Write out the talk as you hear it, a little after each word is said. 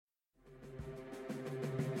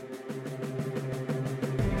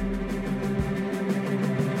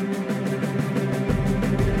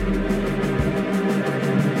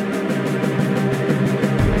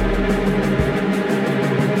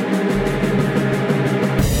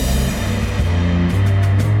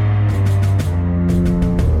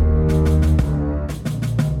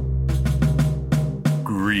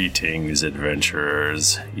Greetings,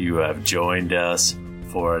 adventurers. You have joined us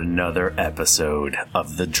for another episode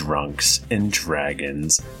of the Drunks and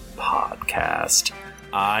Dragons podcast.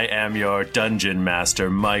 I am your dungeon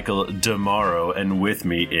master, Michael Demaro, and with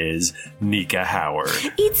me is Nika Howard.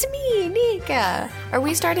 It's me, Nika. Are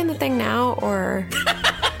we starting the thing now, or?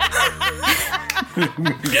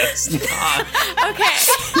 Guess not. Okay.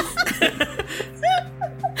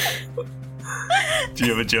 Do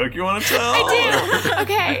you have a joke you want to tell? I do.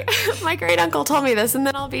 Okay. My great uncle told me this, and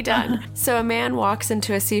then I'll be done. So a man walks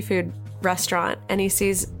into a seafood restaurant, and he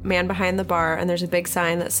sees a man behind the bar, and there's a big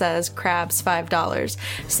sign that says crabs $5.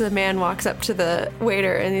 So the man walks up to the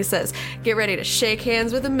waiter, and he says, "Get ready to shake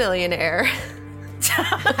hands with a millionaire."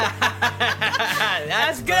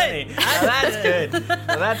 That's good. That's good.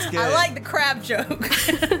 That's good. I like the crab joke.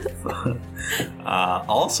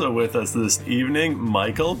 Also with us this evening,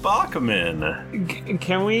 Michael Bachman.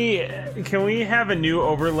 Can we have a new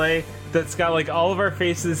overlay that's got like all of our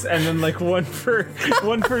faces and then like one for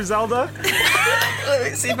Zelda? Let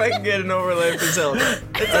me see if I can get an overlay for Zelda.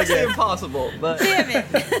 It's actually impossible, but Damn it.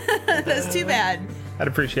 That's too bad. I'd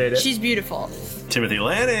appreciate it. She's beautiful. Timothy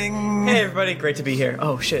Lanning. hey everybody, great to be here.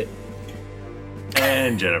 Oh shit.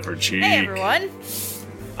 And Jennifer Cheek. Hey, everyone.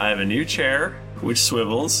 I have a new chair which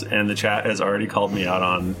swivels, and the chat has already called me out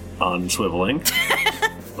on swiveling.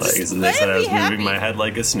 Like they said I was moving my head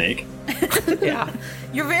like a snake. Yeah.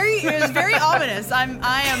 It was very ominous.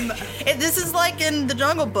 This is like in the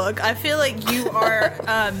Jungle Book. I feel like you are,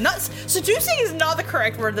 seducing is not the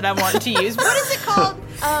correct word that I want to use. What is it called?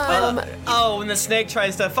 When the snake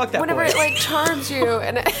tries to fuck that Whenever boy. it like charms you,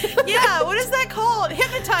 and Yeah, what is that called?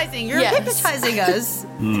 Hypnotizing. You're Yes. hypnotizing us.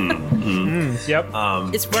 Yep.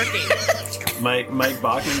 It's working. Mike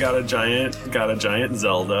Bachman got a giant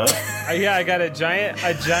Zelda. Yeah, I got a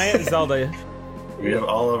giant Zelda. We have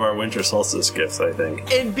all of our winter solstice gifts, I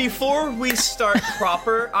think. And before we start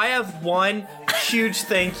proper, I have one huge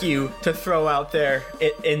thank you to throw out there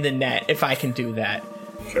in the net, if I can do that.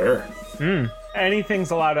 Sure.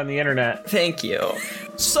 Anything's allowed on the internet. Thank you.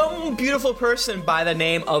 Some beautiful person by the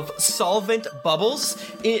name of Solvent Bubbles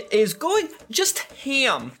is going just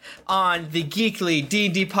ham on the Geekly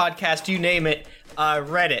D&D podcast, you name it,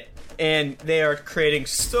 Reddit. And they are creating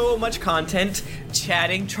so much content,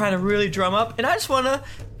 chatting, trying to really drum up. And I just want to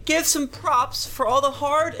give some props for all the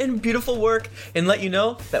hard and beautiful work and let you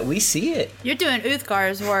know that we see it. You're doing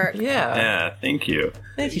Uthgar's work. Yeah, thank you.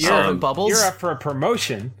 Thank you, Solvent Bubbles. You're up for a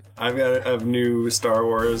promotion. I've got a new Star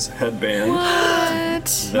Wars headband. what?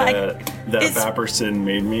 That Vapperson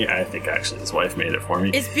made me. I think actually his wife made it for me.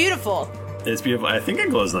 It's beautiful. It's beautiful. I think it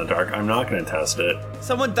glows in the dark. I'm not going to test it.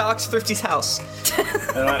 Someone doxed Thrifty's house.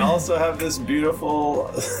 And I also have this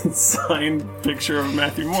beautiful signed picture of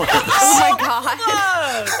Matthew Morris. Oh my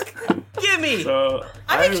god. Fuck! Gimme! So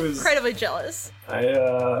I'm incredibly jealous.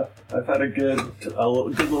 I've had a good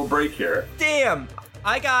little break here. Damn!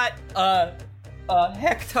 I got a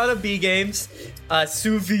heck ton of B games,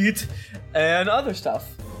 sous vide, and other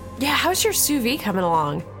stuff. Yeah, how's your sous vide coming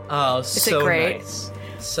along? Oh, it so great? nice.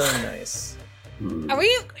 So nice. Are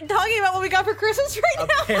we talking about what we got for Christmas right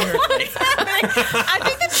now? Apparently. I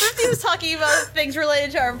think that Thrifty was talking about things related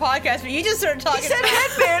to our podcast, but you just started talking He said about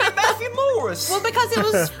headband and Matthew Morris. Well, because it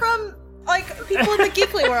was from, like, people in the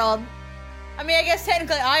geekly world. I mean, I guess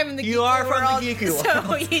technically I'm in the geekly world. You are from the geekly world.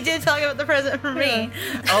 So you did talk about the present for me.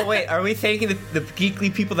 Oh, wait, are we thanking the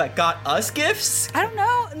geekly people that got us gifts? I don't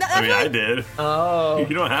know. I did. Oh.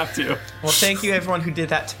 You don't have to. Well, thank you everyone who did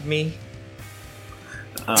that to me.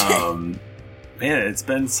 Man, it's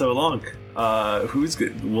been so long. Who's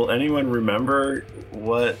good? Will anyone remember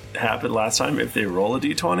what happened last time if they roll a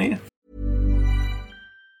d20?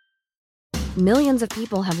 Millions of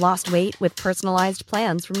people have lost weight with personalized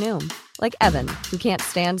plans from Noom. Like Evan, who can't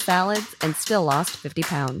stand salads and still lost 50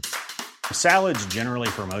 pounds. Salads generally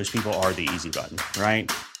for most people are the easy button,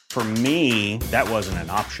 right? For me, that wasn't an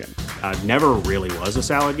option. I never really was a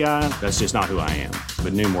salad guy. That's just not who I am.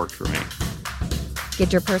 But Noom worked for me.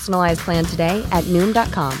 Get your personalized plan today at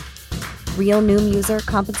Noom.com. Real Noom user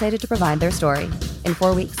compensated to provide their story. In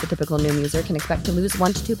 4 weeks, the typical Noom user can expect to lose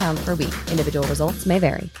 1 to 2 pounds per week. Individual results may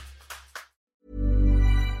vary.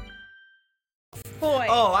 Boy.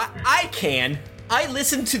 Oh, I can. I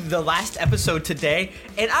listened to the last episode today,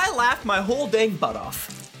 and I laughed my whole dang butt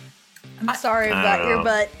off. I'm sorry about your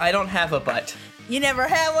butt. I don't have a butt. You never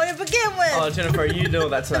had one to begin with. Oh, Jennifer, you know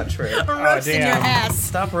that's not true. I'm roasting your ass.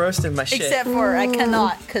 Stop roasting my shit. Except for I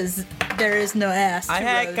cannot, because there is no ass to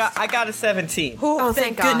roast. I got a 17. Oh,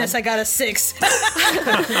 thank goodness I got a 6.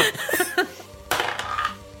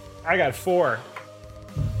 I got 4.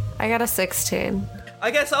 I got a 16.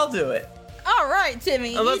 I guess I'll do it. Oh, All right,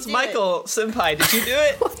 Timmy. Oh, that's Michael Senpai. Did you do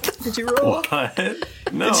it? Did you roll? What?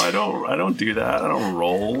 No, I don't do that. I don't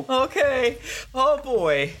roll. Okay. Oh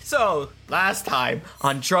boy. So, last time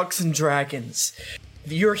on Drunks and Dragons,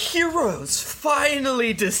 your heroes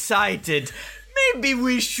finally decided maybe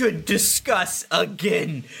we should discuss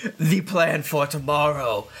again the plan for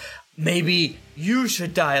tomorrow. Maybe you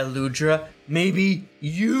should die, Aludra. Maybe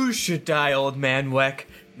you should die, Old Man Weck.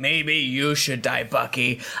 Maybe you should die,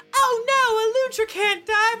 Bucky. Oh no, Aludra can't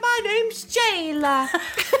die. My name's Jayla.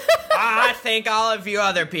 I think all of you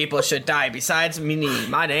other people should die besides me.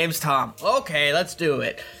 My name's Tom. Okay, let's do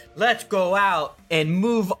it. Let's go out and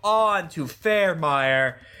move on to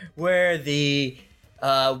Fairmire, where the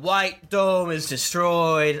White Dome is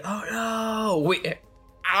destroyed. Oh no,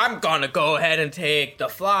 I'm gonna go ahead and take the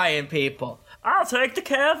flying people. I'll take the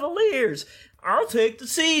Cavaliers. I'll take the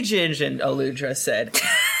siege engine, Aludra said.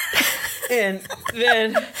 And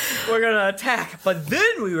then we're gonna attack. But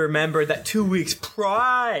then we remembered that 2 weeks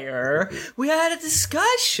prior, we had a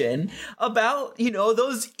discussion about,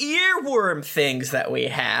 those earworm things that we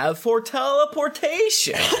have for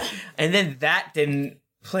teleportation. And then that didn't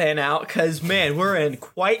plan out because, man, we're in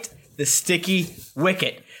quite the sticky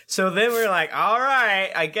wicket. So then we're like, all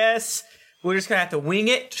right, I guess we're just gonna have to wing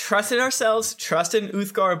it, trust in ourselves, trust in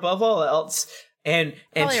Uthgar above all else, and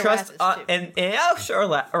trust and sure,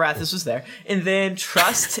 Arathis was there, and then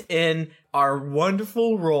trust in our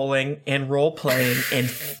wonderful rolling and role playing and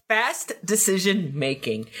fast decision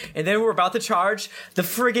making. And then we're about to charge the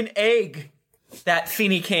friggin' egg that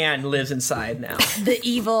Feeny Can lives inside now.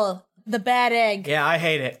 The bad egg. Yeah, I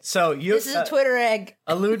hate it. So this is a Twitter egg.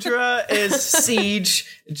 Aludra is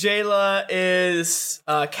Siege. Jayla is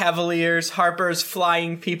Cavaliers. Harper's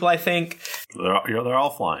flying people, I think. They're all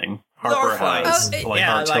flying. Harper has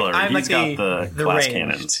artillery. He's got the glass range.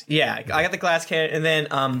 Cannons. Yeah, I got the glass cannon, and then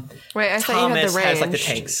wait, I thought you had the range. has the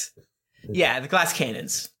tanks. Yeah, the glass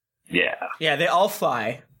cannons. Yeah. Yeah, they all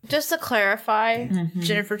fly. Just to clarify,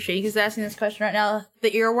 Jennifer Cheek is asking this question right now. The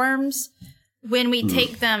earworms, when we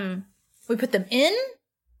take them, we put them in?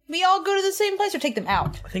 We all go to the same place or take them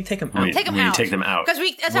out? I think take them out. Take them out. Because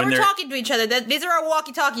that's how we're talking to each other. These are our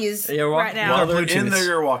walkie-talkies right now. Well, they're in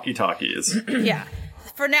their walkie-talkies. Yeah.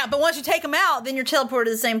 For now. But once you take them out, then you're teleported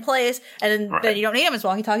to the same place, and then you don't need them as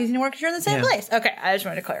walkie-talkies anymore because you're in the same place. Okay, I just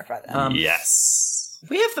wanted to clarify that. Yes.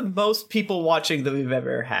 We have the most people watching that we've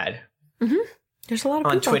ever had. Mm-hmm. There's a lot of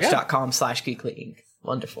on people. twitch.com/Geekly Inc.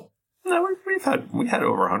 Wonderful. No, we had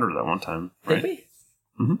over 100 at one time. Right? Did we?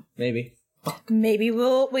 Mm-hmm. Maybe. Maybe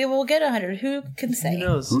we will get 100. Who can say? Who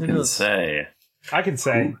knows? Who can say? I can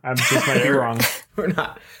say. I'm just might be wrong. We're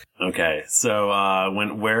not. Okay, so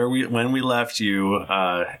when we left you,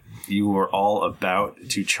 you were all about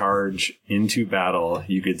to charge into battle.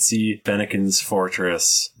 You could see Fennekin's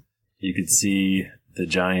fortress. You could see the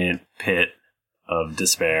giant pit of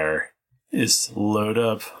despair. Just load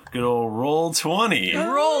up good old Roll20.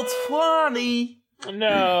 Roll20.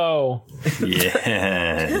 No.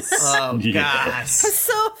 Yes. Oh, yes. God. I'm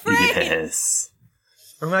so afraid. Yes.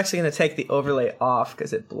 I'm actually going to take the overlay off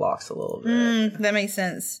because it blocks a little bit. That makes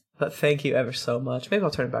sense. But thank you ever so much. Maybe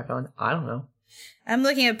I'll turn it back on. I don't know. I'm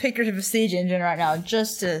looking at pictures of a siege engine right now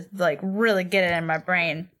just to, really get it in my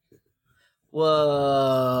brain.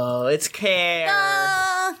 Whoa. It's Care.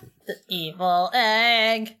 The evil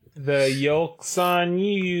egg. The yolk's on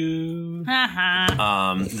you.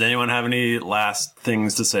 Does anyone have any last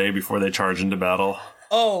things to say before they charge into battle?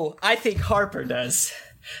 Oh, I think Harper does.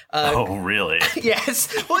 Oh, really?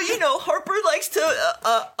 Yes. Well, Harper likes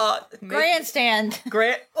to Grandstand.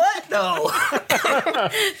 What? No.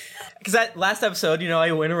 Because that last episode,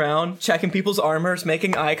 I went around checking people's armors,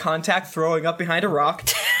 making eye contact, throwing up behind a rock.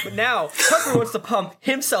 But now, Harper wants to pump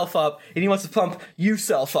himself up, and he wants to pump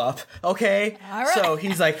yourself up, okay? All right. So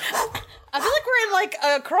he's like... I feel like we're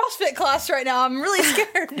in, a CrossFit class right now. I'm really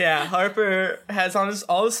scared. Yeah, Harper has on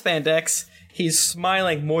all his spandex. He's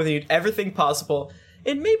smiling more than you'd ever think possible.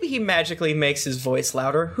 And maybe he magically makes his voice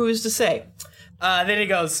louder. Who's to say? Then he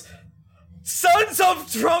goes... Sons of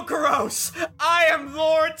Drunkeros, I am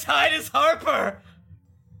Lord Titus Harper.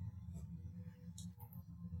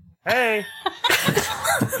 Hey.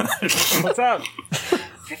 What's up?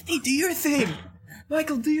 50, do your thing.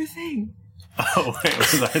 Michael, do your thing. Oh, wait,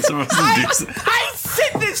 was I supposed to do something? I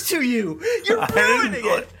sent this to you. You're ruining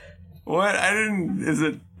it. What? Is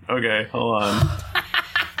it... Okay, hold on.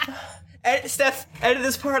 Steph, edit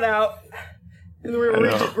this part out. We're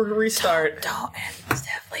gonna restart. Don't edit,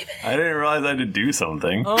 Steph, leave it. I didn't realize I had to do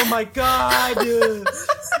something. Oh my god.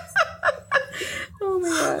 Oh my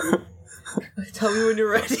god. Tell me when you're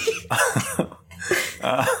ready.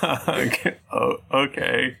 Okay. Oh,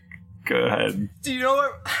 okay. Go ahead.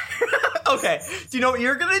 Do you know what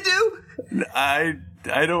you're gonna do? I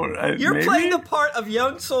don't. You're maybe? playing the part of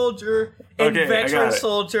young soldier and Okay, I veteran got it.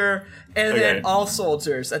 soldier, and then all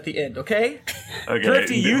soldiers at the end. Okay. Okay.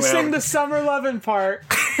 Thrifty, you well, sing the Summer Lovin' part.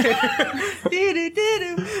 Now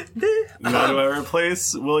do I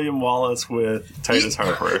replace William Wallace with Titus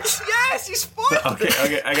Harper? Yes, you spoiled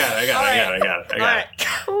Okay, I got it. All right,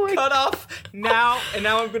 cut off now, and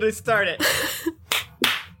now I'm gonna start it.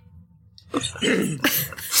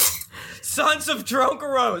 Sons of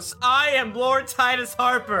Drunkeros, I am Lord Titus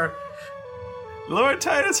Harper. Lord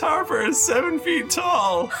Titus Harper is 7 feet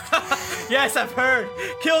tall. Yes, I've heard.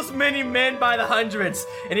 Kills many men by the hundreds.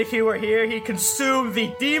 And if he were here, he'd consume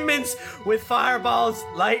the demons with fireballs,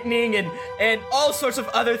 lightning, and all sorts of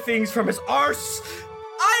other things from his arse.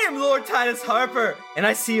 I am Lord Titus Harper, and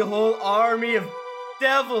I see a whole army of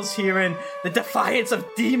devils here in the defiance of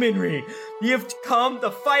demonry. You have come to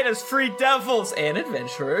fight as free devils and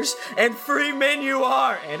adventurers, and free men you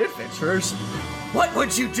are, and adventurers. What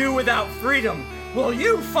would you do without freedom? Will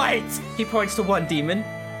you fight? He points to one demon.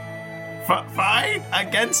 Fight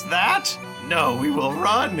against that? No, we will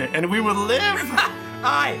run and we will live.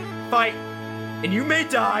 I fight, and you may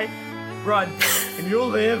die. Run, and you'll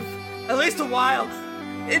live. At least a while.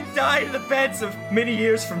 And die in the beds of many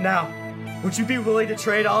years from now. Would you be willing to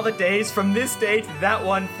trade all the days from this day to that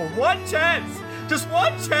one for one chance? Just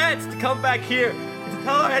one chance to come back here and to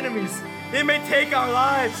tell our enemies they may take our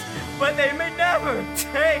lives, but they may never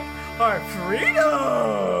take our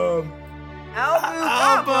freedom.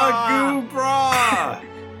 Albagubra.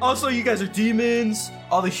 Also, you guys are demons.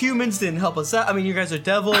 All the humans didn't help us out. I mean, you guys are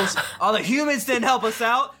devils. All the humans didn't help us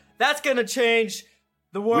out. That's gonna change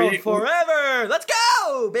the world forever. Let's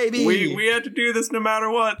go, baby. We had to do this no matter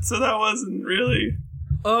what, so that wasn't really.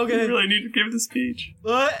 Okay. We really need to give the speech.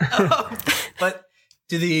 What? But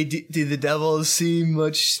do the devils seem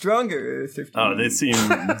much stronger? Oh, they seem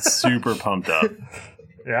super pumped up.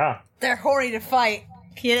 Yeah. They're horny to fight.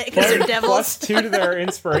 Because they're devils. +2 to their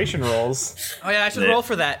inspiration rolls. Oh yeah, I should roll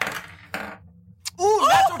for that. Ooh,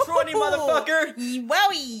 natural 20, motherfucker!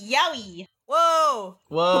 Wowie, yowie. Whoa.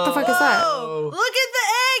 Whoa. What the fuck is that? Whoa. Look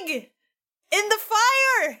at the egg in the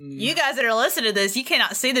fire. You guys that are listening to this, you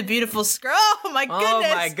cannot see the beautiful scroll. Oh my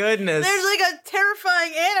goodness. Oh my goodness. There's like a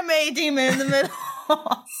terrifying anime demon in the middle.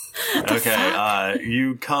 Okay,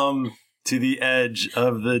 you come to the edge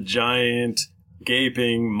of the giant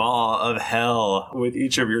gaping maw of hell with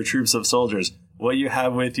each of your troops of soldiers. What you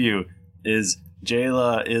have with you is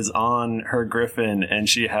Jayla is on her griffin, and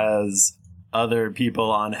she has other people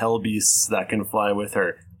on hell beasts that can fly with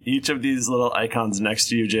her. Each of these little icons next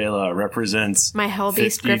to you, Jayla, represents My hell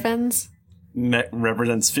beast 50 griffins.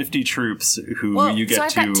 Represents 50 troops who Whoa, you get so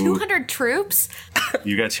I've to. got 200 troops?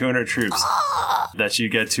 You got 200 troops that you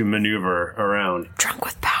get to maneuver around. Drunk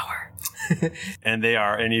with power. And they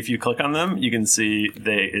are, and if you click on them, you can see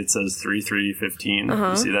it says 3315.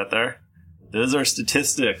 You see that there? Those are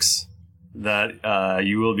statistics that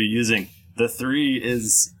you will be using. The 3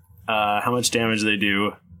 is how much damage they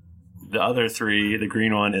do. The other 3, the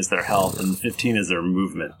green one, is their health, and 15 is their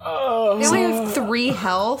movement. They only have 3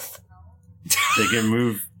 health. They can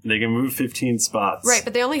move 15 spots. Right,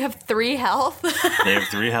 but they only have 3 health. They have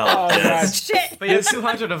 3 health. Yes. Shit. But you have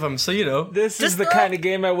 200 of them, so you know. This is the kind of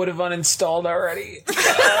game I would have uninstalled already.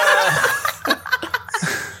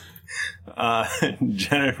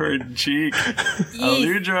 Jennifer Cheek,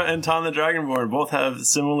 Aludra, and Tom the Dragonborn both have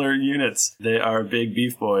similar units. They are big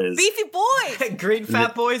beef boys. Beefy boy. Green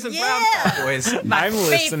fat boys and brown Yeah. fat boys. I'm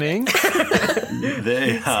listening.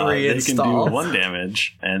 They can do installed. 1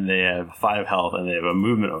 damage, and they have 5 health, and they have a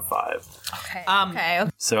movement of 5. Okay. Um, okay.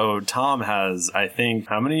 So Tom has, I think,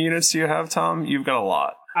 how many units do you have, Tom? You've got a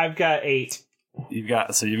lot. I've got 8. You've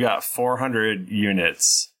got 400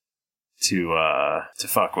 units to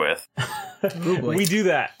fuck with. We do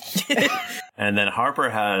that. And then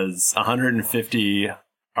Harper has 150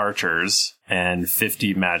 archers and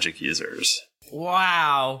 50 magic users.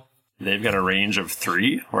 Wow. They've got a range of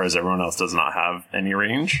 3, whereas everyone else does not have any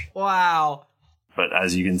range. Wow. But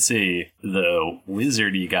as you can see, the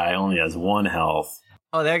wizardy guy only has 1 health.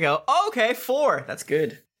 Oh, there you go. Oh, okay, 4. That's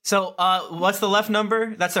good. So, what's the left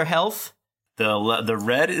number? That's their health? The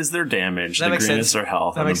red is their damage, That the makes green sense. is their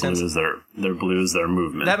health, That and makes the blue sense. is their blue is their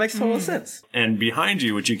movement. That makes total sense. And behind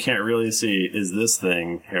you, which you can't really see, is this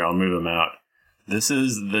thing. Here, I'll move them out. This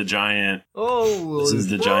is the giant. Oh. This is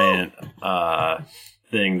the giant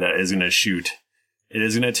thing that is going to shoot. It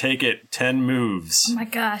is going to take it 10 moves Oh my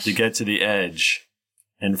gosh. to get to the edge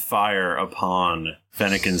and fire upon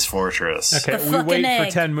Fennekin's fortress. Okay, The we fucking wait egg.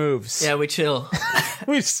 for 10 moves. Yeah, we chill.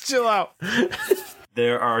 We just chill out.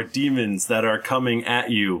 There are demons that are coming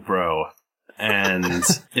at you, bro. And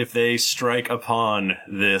if they strike upon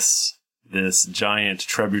this giant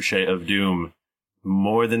trebuchet of doom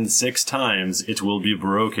more than 6 times, it will be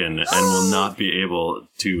broken and will not be able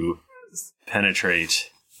to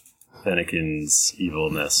penetrate Fennekin's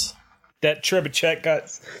evilness. That trebuchet got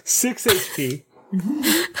 6 HP.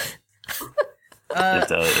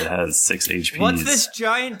 It has 6 HPs. What's this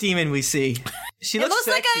giant demon we see? She It looks looks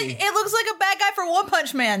like sexy. a bad guy for One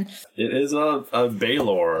Punch Man. It is a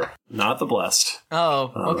Baylor, not the Blessed.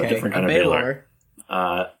 Oh, A okay. different kind of Baylor.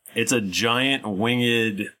 It's a giant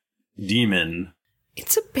winged demon.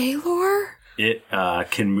 It's a Baylor? It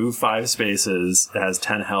can move 5 spaces, it has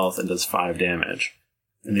 10 health, and does 5 damage.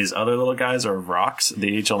 And these other little guys are rocks. They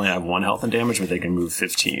each only have 1 health and damage, but they can move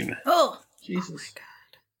 15. Oh, Jesus.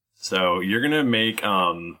 So you're gonna make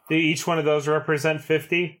Do each one of those represent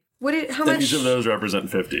 50? How much? each of those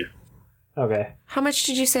represent 50. Okay. How much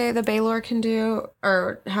did you say the Baylor can do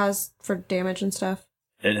or has for damage and stuff?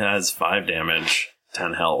 It has 5 damage,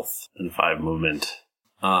 10 health, and 5 movement.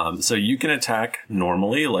 So you can attack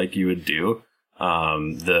normally like you would do.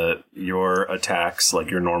 Your attacks,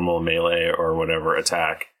 like your normal melee or whatever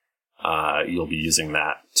attack, you'll be using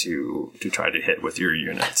that to try to hit with your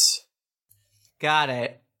units. Got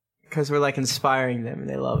it. Because we're like inspiring them and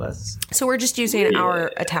they love us. So we're just using our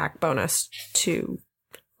attack bonus to.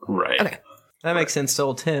 Right. Okay. That makes sense to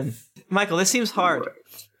old Tim. Michael, this seems hard.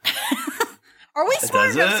 are we smart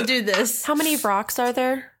Does enough it? to do this? How many rocks are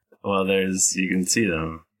there? Well, you can see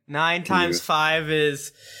them. 9 times 5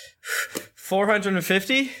 is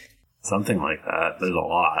 450. Something like that. There's a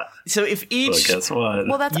lot. So if But each guess what?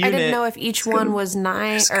 Well, that's I Unit. didn't know if each one was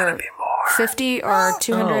 9 or be more. 50 or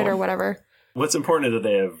 200 Oh. or whatever. What's important is that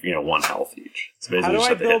they have, 1 health each. So basically How do just I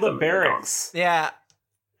have to hit build a them and they're gone. barracks yeah,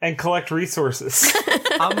 and collect resources?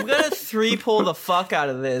 I'm gonna 3-pull the fuck out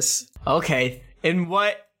of this. Okay, and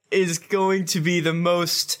what is going to be the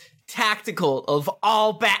most tactical of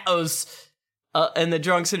all battles in the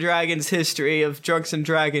Drunks and Dragons history of Drunks and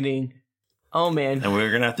Dragoning? Oh man, And we're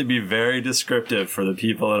going to have to be very descriptive for the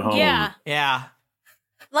people at home. Yeah, yeah.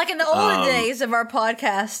 like in the olden days of our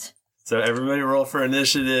podcast. So everybody roll for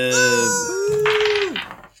initiative.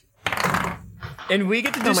 And we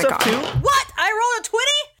get to do Oh my stuff God. too? What? I rolled a 20?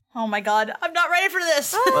 Oh my god, I'm not ready for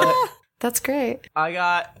this. That's great. I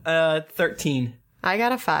got 13. I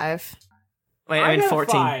got a 5. Wait, I mean got a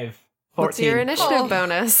 14. 5. What's your 14. initiative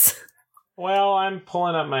bonus? Well, I'm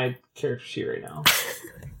pulling up my character sheet right now.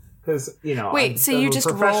 Because, Wait, so I'm you a just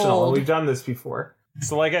professional, rolled- and we've done this before.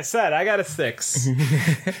 So like I said, I got a 6.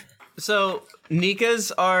 So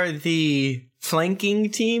Nikas are the flanking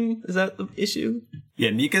team? Is that the issue? Yeah,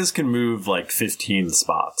 Nikas can move like 15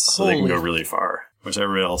 spots, so they can Holy- go really far, which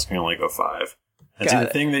everybody else can only go 5. And Got so the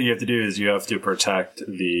it. thing that you have to do is you have to protect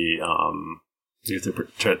the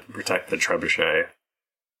protect the trebuchet,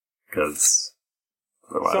 because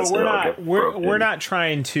otherwise So it'll get we're broken. not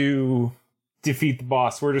trying to defeat the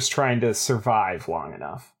boss. We're just trying to survive long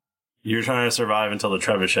enough. You're trying to survive until the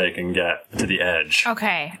trebuchet can get to the edge.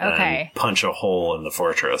 Okay, And punch a hole in the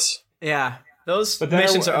fortress. Yeah. Those But then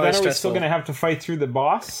missions are then always are we stressful. still going to have to fight through the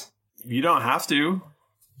boss? You don't have to.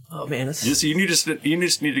 Oh man, this You just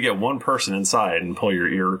need to get one person inside and pull your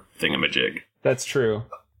ear thingamajig. That's true.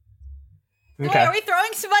 Wait, are we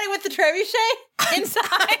throwing somebody with the trebuchet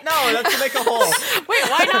inside? no, that's to make a hole. Wait,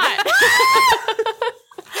 why not?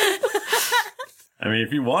 I mean,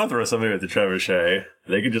 if you want to throw somebody with the trebuchet,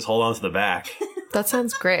 they could just hold on to the back. That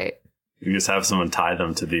sounds great. You just have someone tie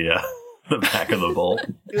them to the back of the bolt.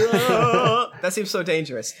 That seems so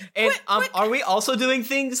dangerous. And are we also doing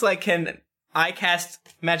things like can I cast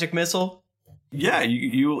magic missile? Yeah,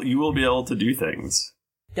 you will be able to do things.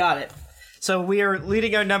 Got it. So we are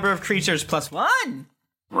leading our number of creatures +1.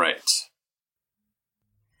 Right.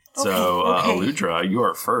 So, okay. Aludra, you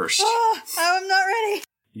are first. I'm not ready.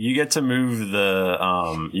 You get to move the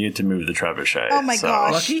trebuchet. Oh my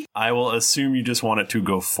gosh. Lucky? I will assume you just want it to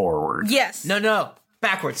go forward. Yes. No.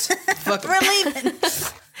 Backwards. Fuck We're leaving.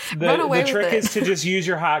 Run away The trick with it. is to just use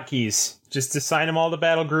your hotkeys. Just assign them all to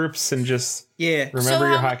battle groups and just Yeah. remember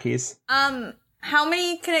your how- hotkeys. How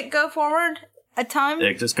many can it go forward at a time?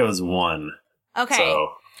 It just goes 1. Okay.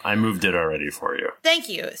 So I moved it already for you. Thank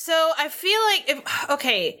you. So I feel like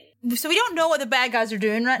so we don't know what the bad guys are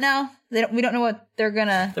doing right now. We don't know what they're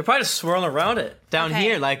gonna. They're probably just swirling around it down Okay.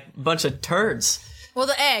 here like a bunch of turds. Well,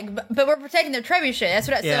 the egg, but we're protecting their trebuchet. That's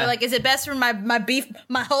what I Yeah. so like. Is it best for my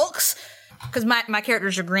hulks? Because my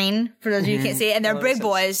characters are green for those of you who can't see it, and they're Well, big that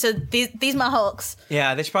boys. So these my hulks,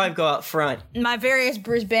 Yeah, they should probably go out front. my various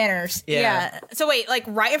Bruce banners. Yeah. So wait, like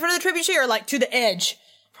right in front of the trebuchet, or like to the edge?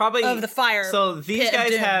 Probably Of the fire So these pit of guys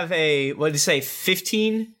doom. have a what did you say,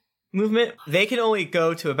 15 movement. They can only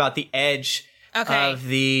go to about the edge Okay. of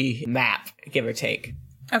the map, give or take.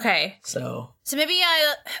 Okay. So maybe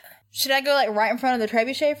should I go like right in front of the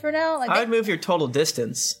trebuchet for now? Like I would move your total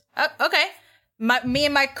distance. okay. Me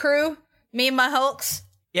and my crew, me and my Hulks.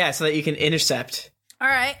 Yeah, so that you can intercept. All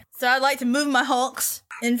right. So I'd like to move my Hulks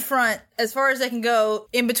in front as far as they can go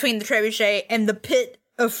in between the trebuchet and the pit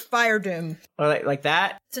of fire doom. Or like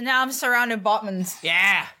that. So now I'm surrounding Bachman's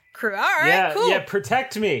Yeah. crew. All right, cool. Yeah,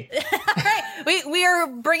 protect me. All right. We are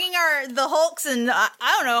bringing the Hulks and I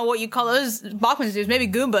don't know what you call those Bachman's dudes, maybe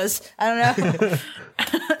Goombas. I don't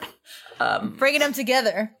know. Bringing them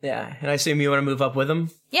together. Yeah, and I assume you want to move up with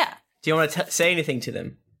them? Yeah. Do you want to say anything to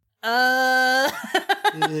them? Hey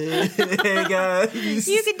guys.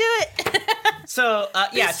 You can do it. So,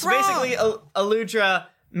 so basically, Aludra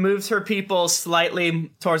moves her people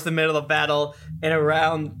slightly towards the middle of battle and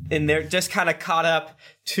around, and they're just kind of caught up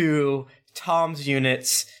to Tom's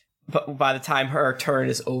units but by the time her turn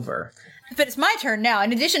is over. But it's my turn now.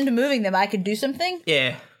 In addition to moving them, I could do something.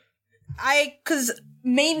 Yeah. Because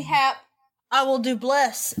mayhap I will do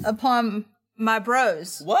bless upon my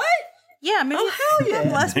bros. What? Yeah, maybe hell yeah.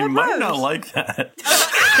 Bless They my might bros. not like that.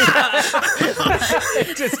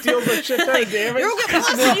 It just deals a shit ton of damage. You'll get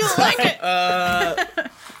blessed and you'll like it.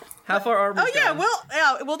 How far are we? Oh yeah,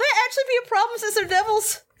 will that actually be a problem since they're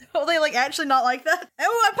devils? Will they actually not like that?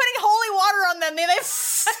 Oh, I'm putting holy water on them.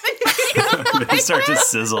 They start to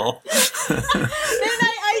sizzle. Then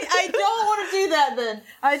I don't want to do that then.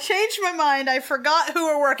 I changed my mind. I forgot who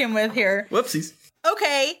we're working with here. Whoopsies.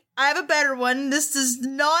 Okay, I have a better one. This does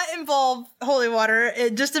not involve holy water.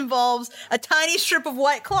 It just involves a tiny strip of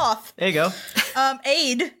white cloth. There you go.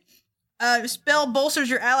 Aid. Spell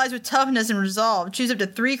bolsters your allies with toughness and resolve. Choose up to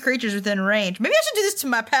 3 creatures within range. Maybe I should do this to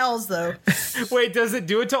my pals, though. Wait, does it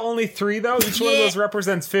do it to only 3, though? Each one of those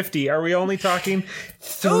represents 50. Are we only talking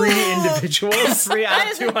 3 individuals? 3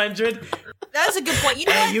 out of 200. That's a good point. You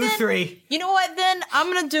know what, You then? 3. You know what, then? I'm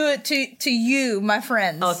going to do it to you, my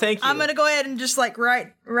friends. Oh, thank you. I'm going to go ahead and just,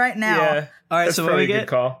 right now. Yeah. All right, That's so what do probably we a good get?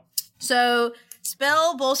 call. So,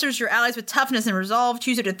 spell bolsters your allies with toughness and resolve.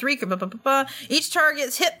 Choose up to 3. Each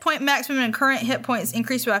target's hit point maximum and current hit points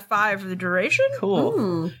increase by 5 for the duration.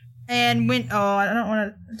 Cool. And when... Oh, I don't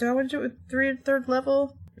want to... Do I want to do it with 3rd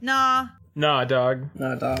level? Nah. Nah, dog.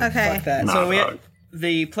 No, dog. Okay. Fuck that. Nah, So dog.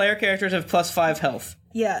 the player characters have +5 health.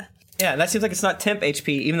 Yeah. Yeah, that seems like it's not temp HP,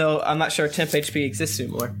 even though I'm not sure temp HP exists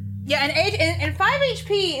anymore. Yeah, and 5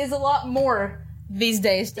 HP is a lot more these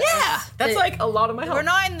days. Yeah, that's like a lot of my health. We're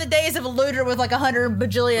not in the days of a looter with like 100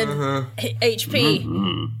 bajillion HP.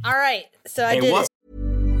 All right, so I did what's- it.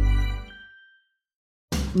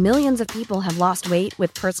 Millions of people have lost weight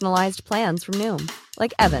with personalized plans from Noom,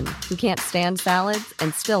 like Evan, who can't stand salads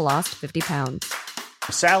and still lost 50 pounds.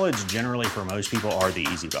 Salads generally for most people are the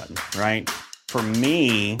easy button, right? For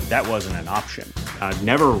me, that wasn't an option. I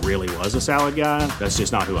never really was a salad guy. That's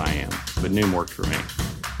just not who I am. But Noom worked for me.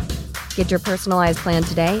 Get your personalized plan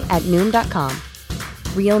today at Noom.com.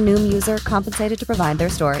 Real Noom user compensated to provide their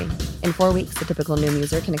story. In 4 weeks, the typical Noom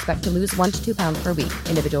user can expect to lose 1 to 2 pounds per week.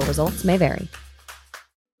 Individual results may vary.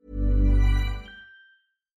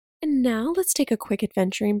 And now let's take a quick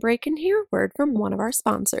adventuring break and hear a word from one of our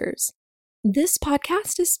sponsors. This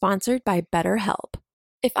podcast is sponsored by BetterHelp.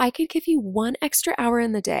 If I could give you 1 extra hour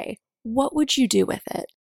in the day, what would you do with it?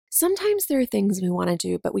 Sometimes there are things we want to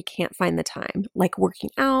do, but we can't find the time, like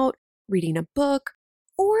working out, reading a book,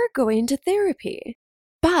 or going to therapy.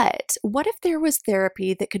 But what if there was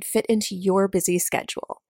therapy that could fit into your busy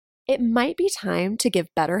schedule? It might be time to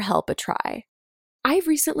give BetterHelp a try. I've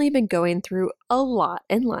recently been going through a lot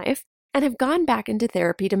in life and have gone back into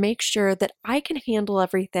therapy to make sure that I can handle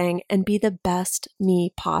everything and be the best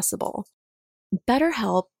me possible.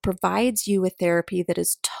 BetterHelp provides you with therapy that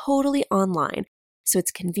is totally online, so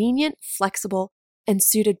it's convenient, flexible, and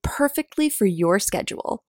suited perfectly for your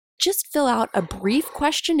schedule. Just fill out a brief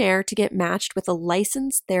questionnaire to get matched with a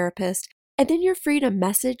licensed therapist, and then you're free to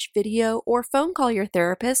message, video, or phone call your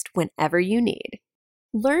therapist whenever you need.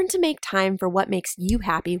 Learn to make time for what makes you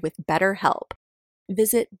happy with BetterHelp.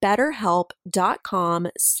 Visit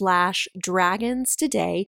betterhelp.com/dragons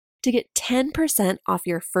today to get 10% off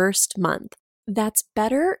your first month. That's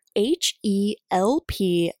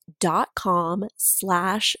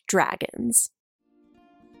betterhelp.com/dragons.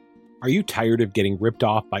 Are you tired of getting ripped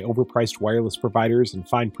off by overpriced wireless providers and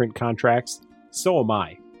fine print contracts? So am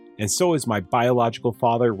I. And so is my biological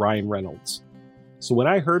father, Ryan Reynolds. So when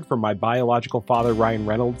I heard from my biological father, Ryan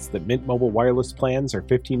Reynolds, that Mint Mobile wireless plans are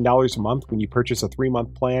 $15 a month when you purchase a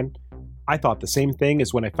 3-month plan, I thought the same thing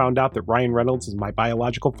as when I found out that Ryan Reynolds is my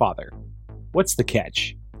biological father. What's the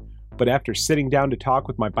catch? But after sitting down to talk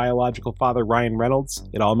with my biological father, Ryan Reynolds,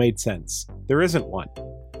 it all made sense. There isn't one.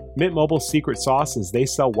 Mint Mobile's secret sauce is they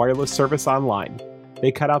sell wireless service online.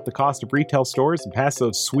 They cut out the cost of retail stores and pass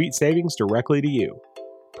those sweet savings directly to you.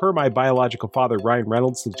 Per my biological father, Ryan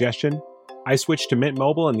Reynolds' suggestion, I switched to Mint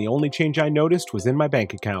Mobile and the only change I noticed was in my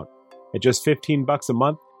bank account. At just $15 a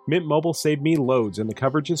month, Mint Mobile saved me loads and the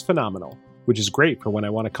coverage is phenomenal, which is great for when I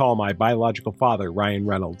want to call my biological father, Ryan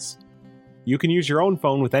Reynolds. You can use your own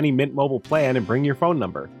phone with any Mint Mobile plan and bring your phone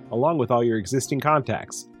number, along with all your existing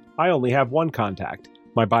contacts. I only have one contact,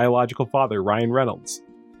 my biological father, Ryan Reynolds.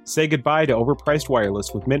 Say goodbye to overpriced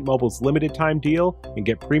wireless with Mint Mobile's limited time deal and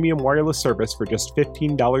get premium wireless service for just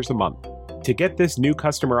 $15 a month. To get this new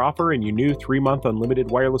customer offer and your new 3-month unlimited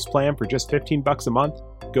wireless plan for just $15 a month,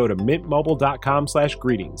 go to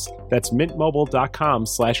mintmobile.com/greetings. That's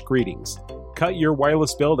mintmobile.com/greetings. Cut your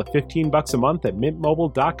wireless bill to $15 a month at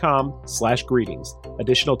mintmobile.com/greetings.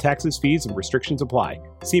 Additional taxes, fees, and restrictions apply.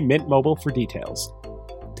 See Mint Mobile for details.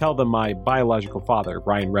 Tell them my biological father,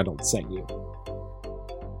 Ryan Reynolds, sent you.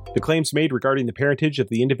 The claims made regarding the parentage of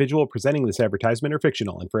the individual presenting this advertisement are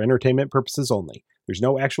fictional and for entertainment purposes only. There's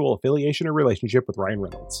no actual affiliation or relationship with Ryan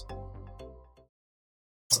Reynolds.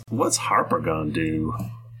 What's Harper gonna do?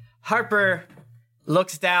 Harper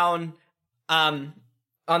looks down on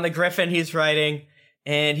the griffin he's riding,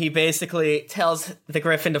 and he basically tells the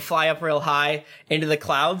griffin to fly up real high into the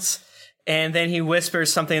clouds, and then he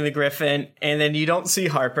whispers something to the griffin, and then you don't see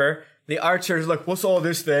Harper. The archer's like, what's all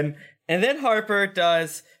this then? And then Harper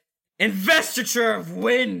does investiture of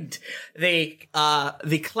wind. The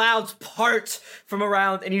clouds part from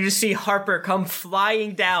around, and you just see Harper come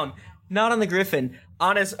flying down, not on the griffin,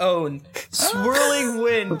 on his own, swirling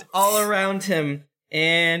wind all around him.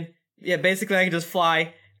 And yeah, basically I can just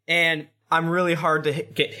fly, and I'm really hard to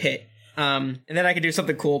get hit. And then I can do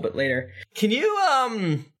something cool, but later. Can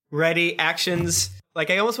you ready actions? Like,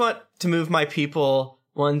 I almost want to move my people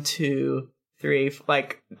 1, 2, 3,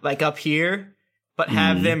 like up here, but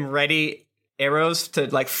have them ready arrows to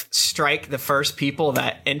like strike the first people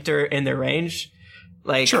that enter in their range.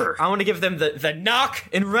 Like, sure. I want to give them the knock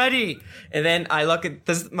and ready. And then I look at,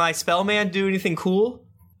 does my spellman do anything cool?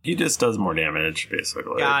 He just does more damage,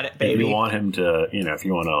 basically. Got it, baby. If you want him to, if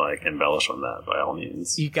you want to like embellish on that, by all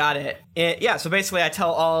means. You got it. And, yeah, so basically I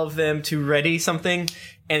tell all of them to ready something,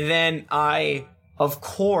 and then I, of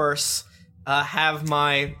course, have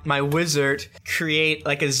my wizard create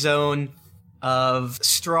like a zone of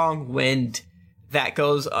strong wind that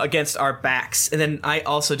goes against our backs. And then I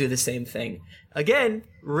also do the same thing. Again,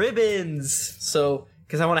 ribbons. So,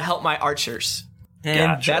 because I want to help my archers.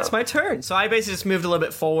 And that's my turn. So I basically just moved a little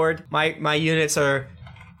bit forward. My units are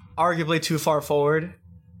arguably too far forward,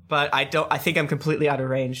 but I think I'm completely out of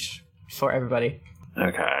range for everybody.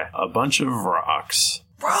 Okay. A bunch of rocks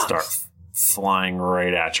start flying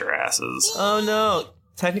right at your asses. Oh no.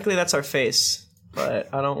 Technically that's our face, but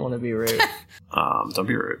I don't want to be rude. Don't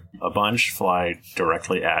be rude. A bunch fly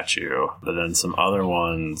directly at you, but then some other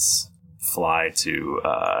ones fly to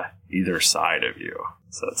either side of you.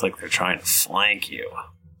 So it's like they're trying to flank you.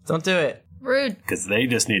 Don't do it. Rude. Because they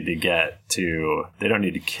just need to get to... They don't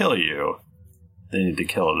need to kill you. They need to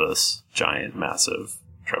kill this giant, massive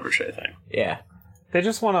trebuchet thing. Yeah. They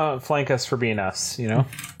just want to flank us for being us, you know?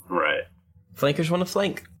 Right. Flankers want to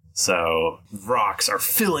flank. So, rocks are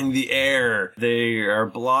filling the air. They are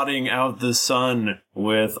blotting out the sun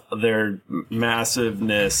with their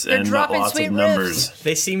massiveness and lots of numbers.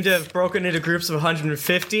 They seem to have broken into groups of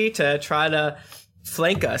 150 to try to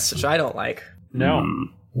flank us, which I don't like. No,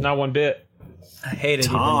 not one bit. I hate it.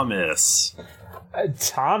 Thomas.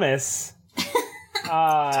 Thomas.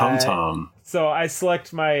 Tom. So I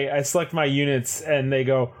select my units, and they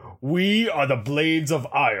go, "We are the blades of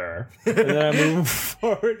ire." And then I move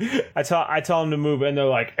forward. I tell them to move, and they're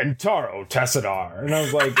like, "Entaro Tessadar." And I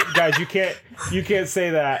was like, "Guys, you can't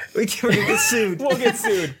say that. We're gonna get sued. We'll get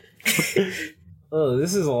sued." Oh,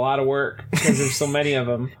 this is a lot of work because there's so many of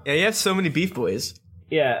them. Yeah, you have so many beef boys.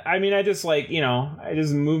 Yeah, I mean, I just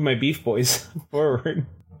move my beef boys forward,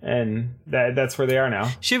 and that's where they are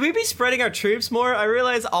now. Should we be spreading our troops more? I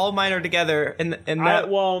realize all mine are together, and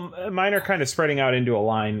mine are kind of spreading out into a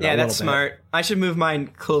line. Yeah, that's smart. I should move mine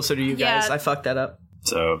closer to you guys. I fucked that up.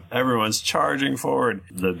 So everyone's charging forward.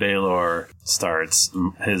 The Baylor starts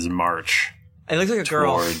his march. It looks like a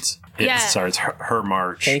girl. It starts her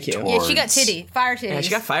march. Thank you. Yeah, she got fire titties. Yeah, she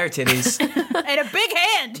got fire titties. And a big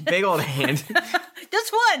hand. Big old hand.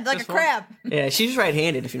 Just one, like just a crab. Yeah, she's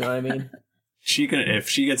right-handed, if you know what I mean. If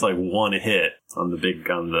she gets like one hit on the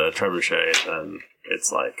trebuchet, then it's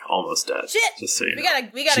like almost dead. Shit! Just so you know.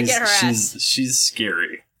 We gotta get her ass. She's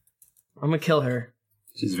scary. I'm gonna kill her.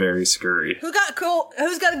 She's very scurry. Who's got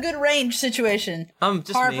a good range situation?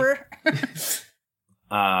 Just Harper.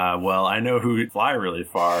 Well, I know who could fly really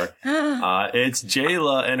far. It's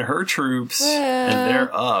Jayla and her troops, and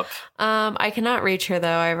they're up. I cannot reach her,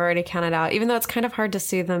 though. I've already counted out. Even though it's kind of hard to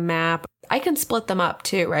see the map, I can split them up,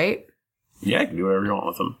 too, right? Yeah, you can do whatever you want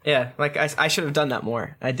with them. Yeah, like I should have done that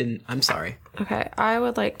more. I didn't. I'm sorry. Okay, I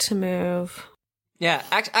would like to move. Yeah,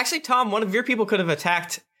 actually, Tom, one of your people could have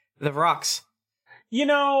attacked the rocks. You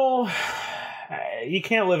know, you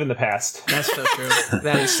can't live in the past. That's so true.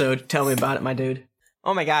 That is so. Tell me about it, my dude.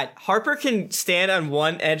 Oh my God, Harper can stand on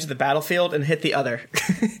one edge of the battlefield and hit the other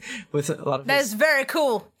with a lot of. That is very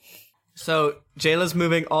cool. So Jayla's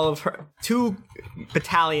moving all of her 2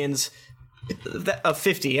 battalions of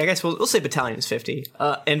 50. I guess we'll say battalion is 50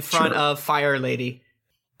 in front of Fire Lady.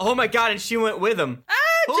 Oh my God, and she went with him.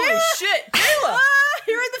 Holy Jayla! shit, Jayla!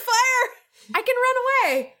 You're in the fire. I can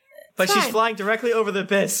run away. But she's fine. flying directly over the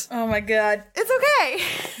abyss. Oh my God. It's okay.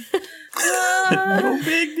 No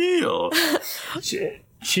big deal.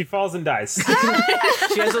 She falls and dies.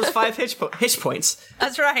 She has those 5 hitch points.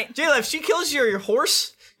 That's right. Jayla, if she kills your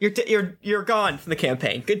horse, you're gone from the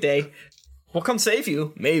campaign. Good day. We'll come save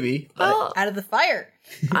you, maybe. But, Out of the fire.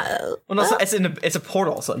 well, no, it's a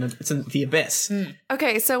portal, so it's in the abyss.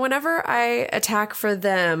 Okay, so whenever I attack for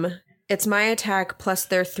them, it's my attack plus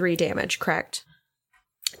their 3 damage, correct?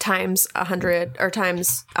 Times 100, or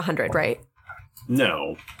times 100, right?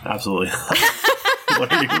 No, absolutely not.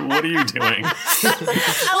 What are you doing?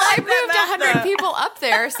 I moved 100 people up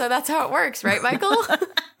there, so that's how it works, right, Michael?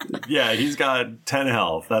 Yeah, he's got 10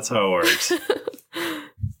 health. That's how it works.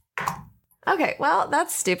 Okay, well,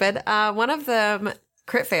 that's stupid. One of them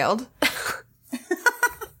crit failed.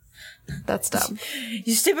 That's dumb.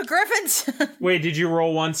 You stupid griffins. Wait, did you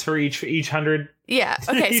roll once for each 100? Yeah,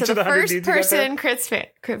 okay, Each so of the the 100 first dudes you got person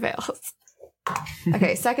crit fails.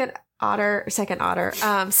 Okay, second otter.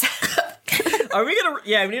 Are we gonna?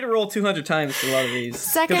 Yeah, we need to roll 200 times for a lot of these.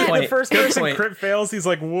 Second- Good point. The first Good person point. crit fails, he's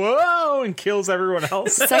like, whoa, and kills everyone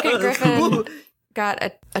else. Second griffin got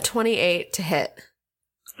a 28 to hit.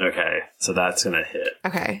 Okay, so that's gonna hit.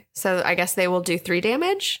 Okay, so I guess they will do 3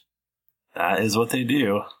 damage? That is what they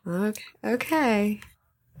do. Okay.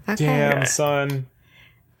 Damn, son.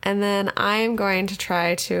 And then I'm going to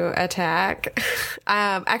try to attack.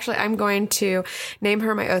 Actually, I'm going to name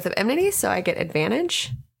her my Oath of Enmity, so I get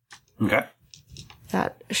advantage. Okay.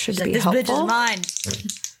 That should She's be like, this helpful. bitch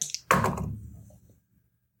is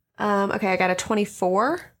mine. Okay, I got a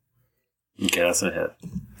 24. Okay, that's a hit.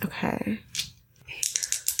 Okay.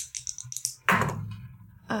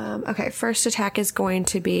 Okay, first attack is going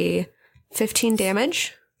to be 15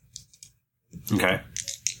 damage. Okay.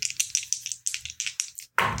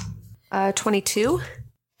 22.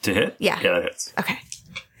 To hit? Yeah. Yeah, that hits. Okay.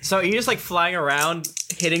 So are you just like flying around,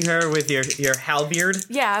 hitting her with your halberd?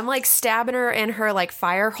 Yeah, I'm like stabbing her in her like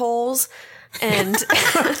fire holes, and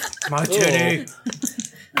My titty.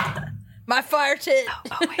 My fire tit.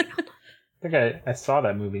 oh wait, hold on. I think I saw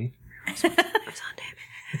that movie.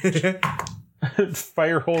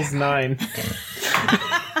 Fireholes 9.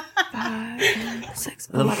 5, 6,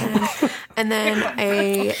 11, and then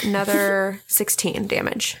another 16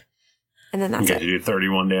 damage, and then that's Okay, you it. do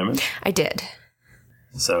 31 damage. I did.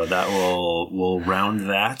 So that we'll round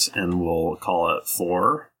that and we'll call it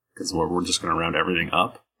 4 because we're just going to round everything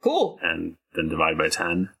up Cool. and then divide by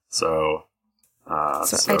 10. So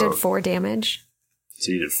So I did 4 damage.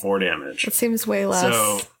 So you did 4 damage. It seems way less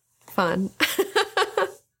So fun.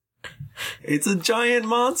 it's a giant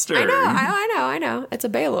monster. I know. It's a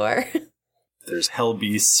Baylor. There's hell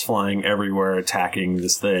beasts flying everywhere attacking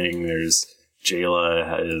this thing. There's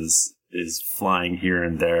Jayla is flying here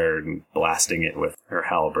and there and blasting it with her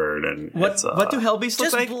halberd. And What do Hellbeasts look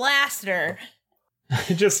Just like? blast her.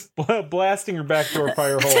 Just blasting her back door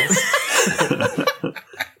fire holes.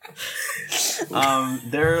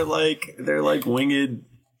 They're like winged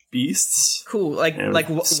beasts. Cool. Like And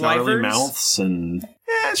snarly wyverns? mouths and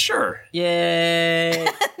yeah, sure. Yay.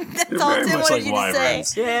 They're all very Tim much wanted like you to say.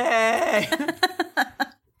 wyverns. Yay.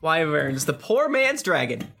 Wyverns. The poor man's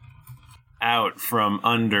dragon. Out from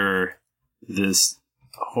under this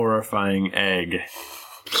horrifying egg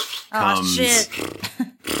Oh comes shit.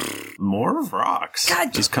 more rocks.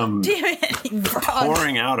 God just come Damn it. you frog.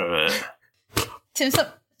 pouring out of it. Tim,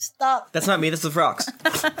 stop. That's not me, that's the rocks.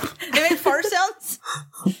 They make fart sounds?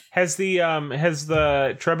 Has the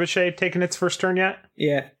trebuchet taken its first turn yet?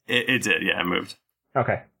 Yeah. It did, yeah, it moved.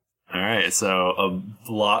 Okay. All right, so a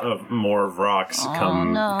lot of more rocks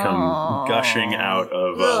come gushing out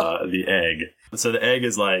of the egg. So the egg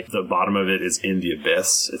is like the bottom of it is in the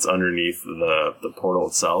abyss. It's underneath the portal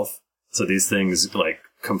itself. So these things like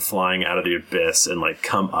come flying out of the abyss and like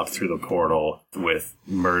come up through the portal with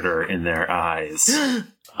murder in their eyes.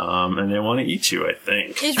 And they want to eat you, I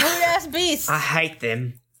think. These rude ass beasts. I hate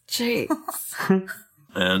them. Jeez.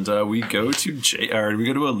 And we go to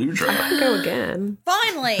Eludra. Go again.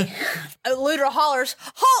 Finally, Eludra hollers,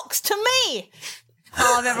 "Hulks to me!"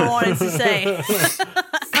 All I've ever wanted to say.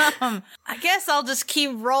 I guess I'll just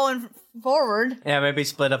keep rolling forward. Yeah, maybe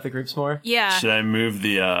split up the groups more. Yeah. Should I move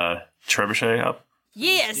the trebuchet up?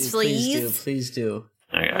 Yes, please. Please do.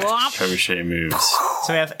 Okay. Whop. Trebuchet moves.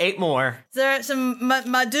 So we have 8 more. There,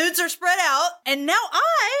 my dudes are spread out, and now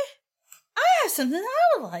I have something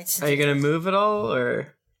I would like to do. Are you gonna move at all,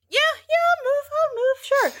 or? Yeah, I'll move,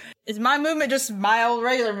 sure. Is my movement just my old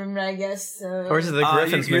regular movement, I guess? Or is it the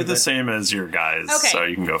Griffin's You're movement? the same as your guys, Okay. so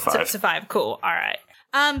you can go 5. So 5, cool, alright.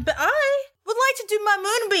 But I would like to do my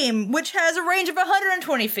moonbeam, which has a range of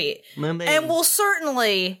 120 feet. Moonbeam. And will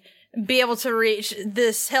certainly be able to reach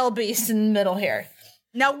this hell beast in the middle here.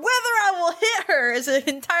 Now, whether I will hit her is an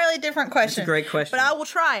entirely different question. That's a great question. But I will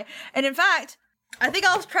try. And in fact, I think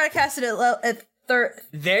I'll try to cast it at third.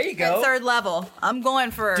 There you go. At third level. I'm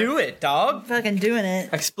going for Do it, dog. fucking doing it.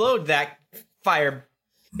 Explode that fire,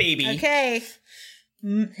 baby. Okay.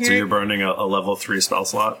 So you're burning a level 3 spell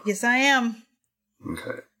slot? Yes, I am.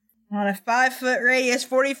 Okay. On a 5-foot radius,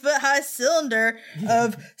 40-foot high cylinder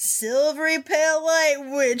of silvery pale light,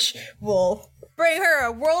 which will bring her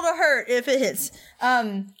a world of hurt if it hits.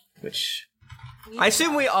 Which I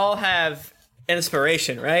assume we all have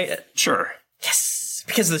inspiration, right? Sure. Yes,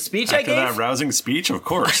 because of the speech I After gave. that rousing speech, of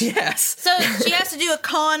course. Yes. So she has to do a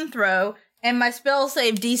con throw, and my spell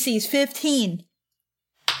save DC is 15.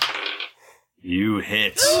 You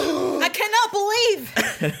hit. I cannot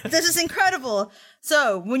believe this is incredible.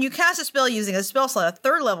 So when you cast a spell using a spell slot at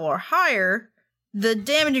 3rd level or higher, the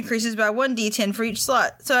damage increases by 1d10 for each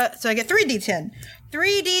slot. So I get 3d10.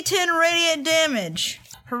 3d10 radiant damage.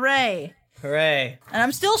 Hooray. Hooray. And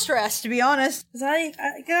I'm still stressed, to be honest. Guys,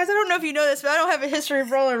 I don't know if you know this, but I don't have a history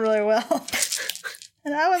of rolling really well.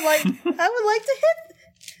 And I would like to hit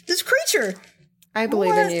this creature. I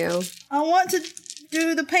believe in you. I want to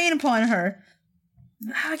do the pain upon her.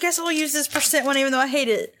 I guess I'll use this percent one even though I hate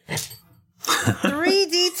it.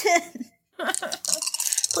 3d10.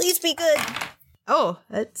 Please be good. Oh,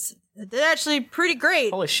 that's actually pretty great.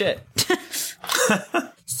 Holy shit.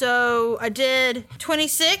 So I did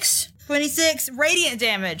 26 radiant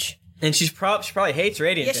damage. And she probably hates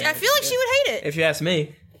radiant Yes, damage. I feel like she would hate it. If you ask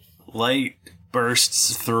me. Light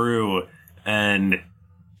bursts through and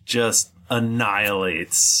just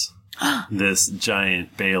annihilates this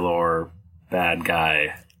giant Baelor bad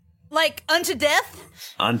guy Like unto death.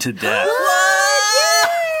 unto death.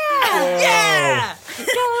 Yeah!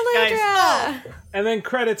 Guys, And then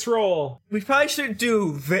credits roll. we probably should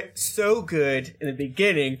do so good in the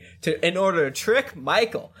beginning in order to trick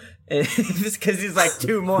Michael. Just because he's like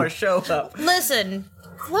 2 more show up. Listen,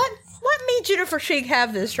 let me, Jennifer Sheik,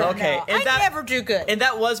 have this right Okay, now. and I never do good. And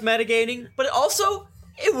that was metagaming, but also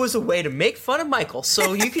it was a way to make fun of Michael,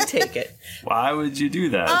 so you can take it. Why would you do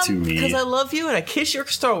that to me? Because I love you and I kiss your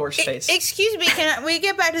Star Wars face. Excuse me, can we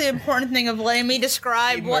get back to the important thing of letting me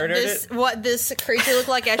describe You what murdered what this creature looked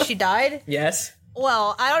like as she died? Yes.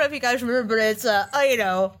 Well, I don't know if you guys remember, but it's a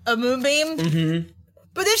moonbeam. Mm-hmm.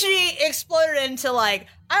 But then she exploded into like,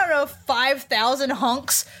 I don't know, 5,000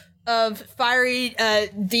 hunks of fiery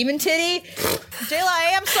demon titty. Jayla,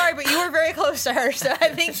 I am sorry, but you were very close to her, so I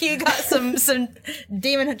think you got some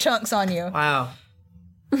demon chunks on you. Wow.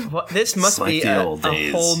 Well, this must like be the a old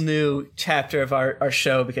days. whole new chapter of our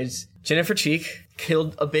show because Jennifer Cheek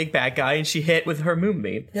killed a big bad guy and she hit with her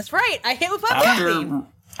moonbeam. That's right, I hit with my moonbeam.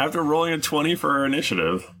 After rolling a 20 for her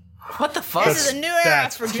initiative. What the fuck? This is a new era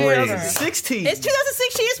That's for crazy. Jennifer. 16. It's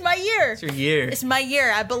 2016, it's my year. It's your year. It's my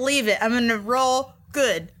year, I believe it. I'm gonna roll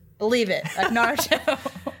good. Believe it. Like Naruto.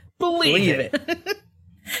 Believe it.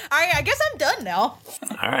 Alright, I guess I'm done now.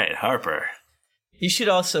 All right, Harper. You should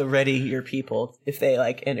also ready your people if they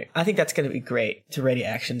like enter. I think that's going to be great to ready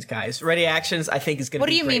actions, guys. Ready actions, I think, is going to What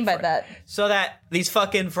be do you great mean by for it. that? So that these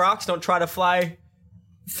fucking Vrox don't try to fly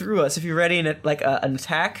through us. If you're ready in an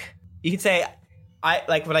attack, you can say, I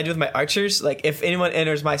like what I do with my archers. Like if anyone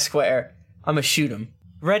enters my square, I'm gonna shoot them.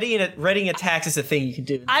 Readying attacks is a thing you can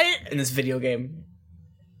do in this video game.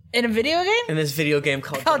 In a video game? In this video game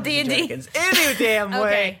called D&D. Dragons. Any damn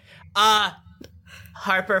way. Okay.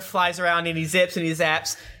 Harper flies around and he zips and he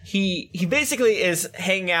zaps. He basically is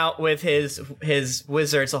hanging out with his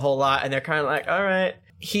wizards a whole lot, and they're kind of like, all right.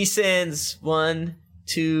 He sends 1,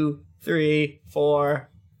 2, 3, 4,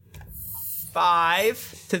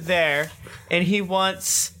 5 to there, and he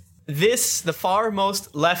wants the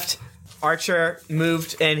farmost left archer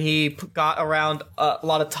moved and he got around a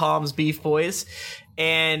lot of Tom's beef boys,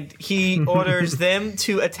 and he orders them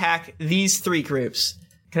to attack these 3 groups.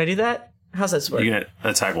 Can I do that? How's that work? You can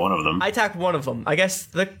attack one of them. I attack one of them. I guess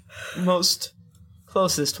the most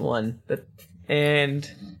closest one. And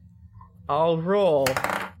I'll roll.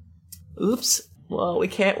 Oops. Well, we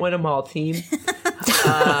can't win them all, team.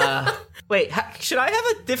 Wait, should I have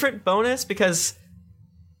a different bonus because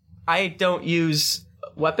I don't use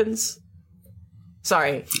weapons?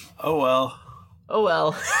 Sorry. Oh well.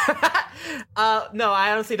 No,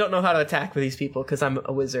 I honestly don't know how to attack with these people because I'm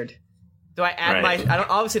a wizard. Do I add Do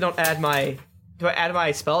I add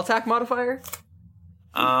my spell attack modifier?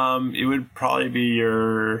 It would probably be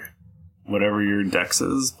whatever your dex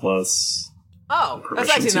is plus. Oh, that's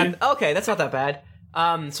actually not okay. That's not that bad.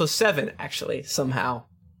 So 7 actually somehow.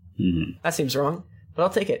 Mm-hmm. That seems wrong, but I'll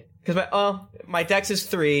take it because my dex is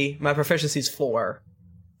 3, my proficiency is 4.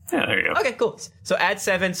 Yeah, there you go. Okay, cool. So add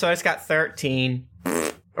 7, so I just got 13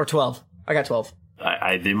 or 12. I got 12.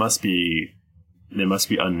 They must be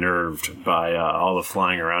unnerved by all the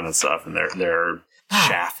flying around and stuff, and their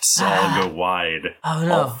shafts all go wide. Oh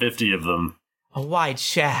no! All 50 of them. A wide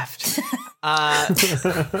shaft.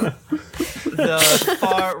 The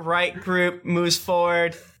far right group moves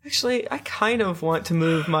forward. Actually, I kind of want to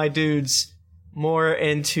move my dudes more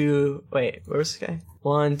into. Wait, where's this guy?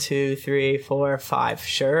 1, 2, 3, 4, 5.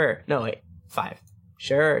 Sure. No, wait. 5.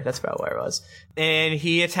 Sure, that's about where it was. And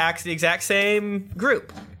he attacks the exact same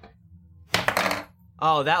group.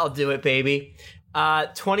 Oh, that'll do it, baby.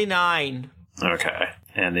 29. Okay.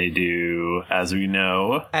 And they do, as we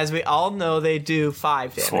all know, they do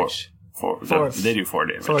 5 damage. 4. They do 4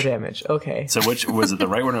 damage. 4 damage. Okay. So which was it, the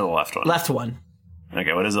right one or the left one? Left one.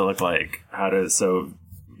 Okay, what does it look like? So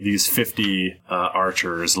these 50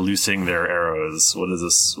 archers loosing their arrows, what does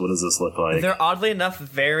this look like? They're oddly enough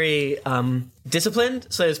very disciplined,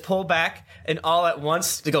 so they just pull back and all at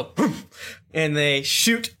once they go boom, and they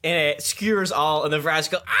shoot and it skewers all, and the rats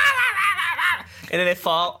go and then they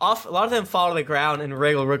fall off. A lot of them fall to the ground and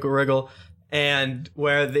wriggle, and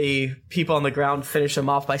where the people on the ground finish them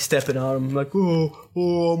off by stepping on them, like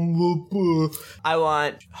I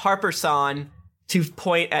want Harper-san to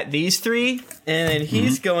point at these 3, and then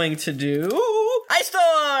he's going to do Ice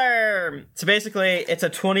Storm! So basically, it's a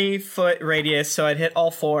 20-foot radius, so I'd hit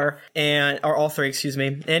all 4, or all 3, excuse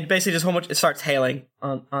me, and basically just it starts hailing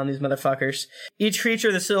on these motherfuckers. Each creature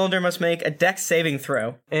in the cylinder must make a dex saving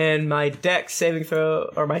throw, and my saving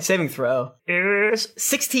throw is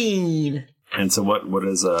 16. And so what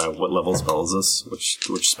level spell is this?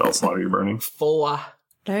 Which spell slot are you burning? 4.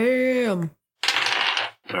 Damn.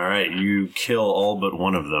 All right, you kill all but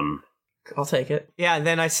one of them. I'll take it. Yeah, and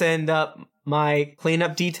then I send up my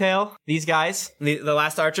cleanup detail. These guys, the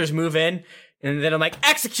last archers move in, and then I'm like,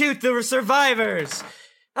 execute the survivors!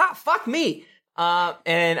 Ah, fuck me!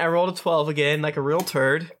 And I rolled a 12 again, like a real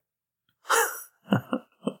turd.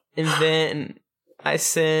 And then I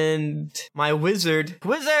send my wizard,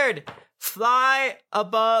 fly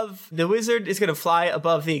above. The wizard is going to fly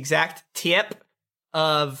above the exact tip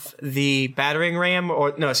of the battering ram, the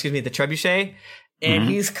trebuchet, and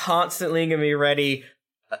he's constantly going to be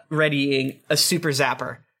readying a super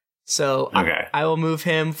zapper. So okay. I will move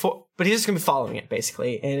him but he's just going to be following it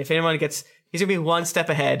basically. And if anyone he's going to be 1 step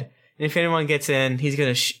ahead. And if anyone gets in, he's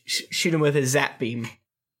going to shoot him with his zap beam.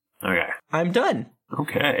 Okay. I'm done.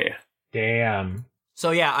 Okay. Damn.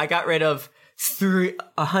 So yeah, I got rid of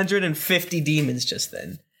 150 demons just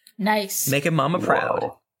then. Nice. Making Mama proud.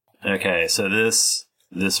 Whoa. Okay, so this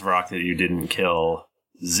rock that you didn't kill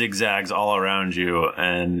zigzags all around you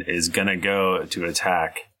and is gonna go to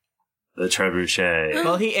attack the trebuchet.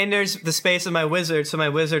 Well, he enters the space of my wizard, so my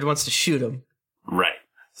wizard wants to shoot him. Right.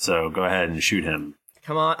 So go ahead and shoot him.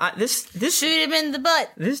 Come on, this Shoot him in the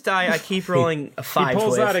butt. This die I keep rolling a 5 He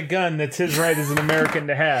pulls with. out a gun that's his right as an American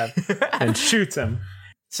to have and shoots him.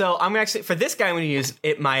 So I'm actually, for this guy, I'm going to use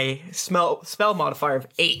my spell modifier of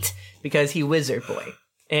 8 because he wizard boy.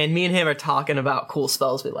 And me and him are talking about cool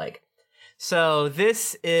spells we like. So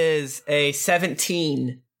this is a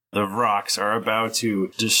 17. The rocks are about to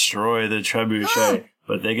destroy the trebuchet,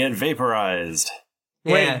 but they get vaporized.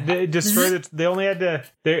 Yeah. Wait, they destroyed it. They only had to.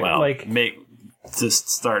 Just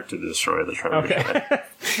start to destroy the trebuchet. Okay.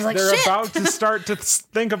 Like, They're shit. about to start to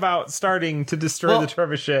think about starting to destroy the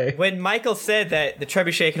trebuchet. When Michael said that the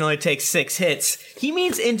trebuchet can only take 6 hits, he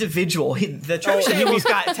means individual. The trebuchet almost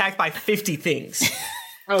got attacked by 50 things.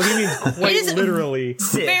 Oh, he means quite is literally.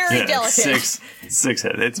 Very delicate. 6 hits.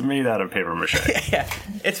 It's made out of paper mache. Yeah,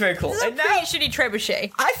 it's very cool. This is a And now pretty shitty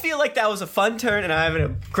trebuchet. I feel like that was a fun turn, and I'm having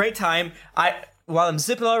a great time. while I'm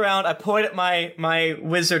zipping all around, I point at my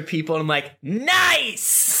wizard people and I'm like,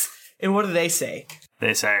 nice! And what do they say?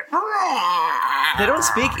 They say, They don't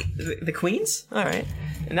speak the queens? All right.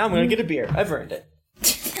 And now I'm going to get a beer. I've earned it.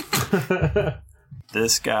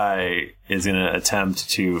 this guy is going to attempt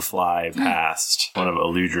to fly past one of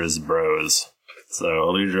Eludra's bros. So,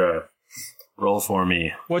 Eludra, roll for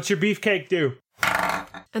me. What's your beefcake do?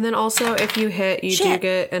 And then also, if you hit, you do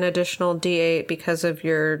get an additional D8 because of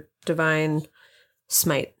your divine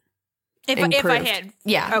smite. If I Improved. hit.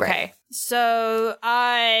 Yeah. Okay. Right. So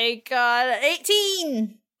I got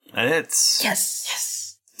 18. And it's...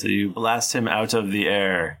 Yes. So you blast him out of the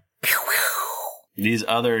air. These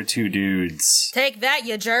other two dudes Take that,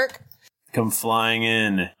 you jerk. come flying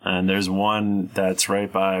in, and there's one that's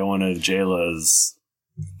right by one of Jayla's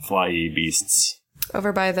flyy beasts.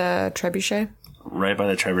 Over by the trebuchet. Right by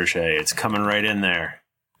the trebuchet. It's coming right in there.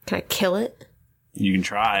 Can I kill it? You can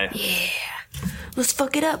try. Let's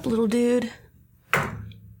fuck it up, little dude.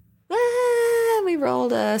 We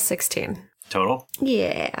rolled a 16. Total?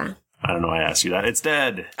 Yeah. I don't know why I asked you that. It's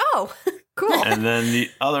dead. Oh, cool. And then the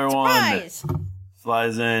other one Surprise.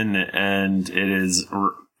 flies in, and it is...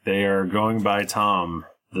 They are going by Tom,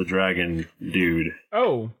 the dragon dude.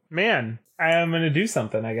 Oh, man. I am going to do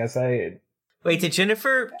something, I guess. Wait, did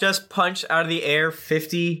Jennifer just punch out of the air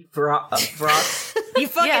 50 rocks? You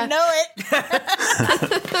fucking Yeah. know it.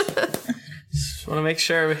 Just want to make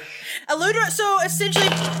sure. Eludra, so essentially,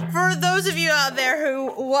 for those of you out there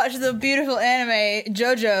who watch the beautiful anime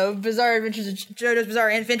JoJo Bizarre Adventures of JoJo's Bizarre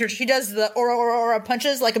Adventures, she does the aura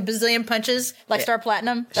punches, like a bazillion punches, like Star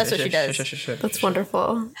Platinum. That's what she does. That's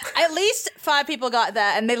wonderful. At least 5 people got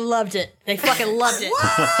that, and they loved it. They fucking loved it.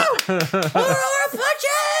 Woo! Aura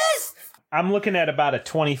punches! I'm looking at about a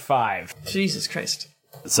 25. Jesus Christ.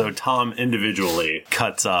 So Tom individually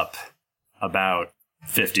cuts up about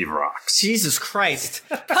 50 rocks. Jesus Christ.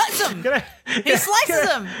 Cuts him. He slices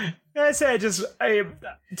them. Can I say,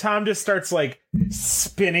 Tom just starts like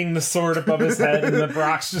spinning the sword above his head, and the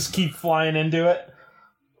rocks just keep flying into it.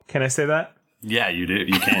 Can I say that? Yeah, you do.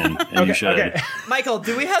 You can. And you should. Okay. Michael,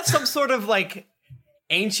 do we have some sort of like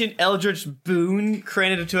ancient eldritch boon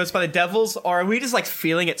granted to us by the devils, or are we just like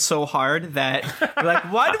feeling it so hard that we're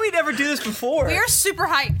like, why did we never do this before? We are super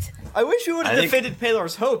hyped. I wish we would have I think- defended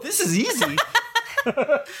Palor's hope. This is easy.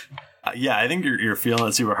 Yeah, I think you're feeling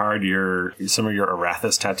it super hard. Some of your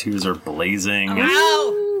Arathis tattoos are blazing.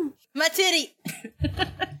 Ow! My titty.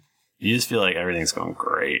 You just feel like everything's going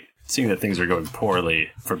great. Seeing that things are going poorly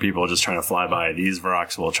for people just trying to fly by, these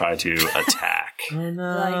rocks will try to attack.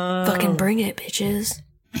 Fucking bring it, bitches.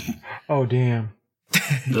 Oh, damn.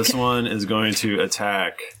 This one is going to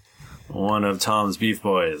attack one of Tom's beef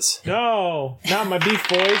boys. No, not my beef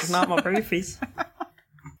boys. Not my pretty face.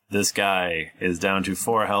 This guy is down to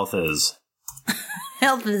 4 healths,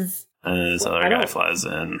 Help us. and this other guy flies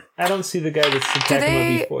in. I don't see the guy that's Do attacking my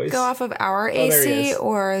they beef boys. go off of our there he AC, is.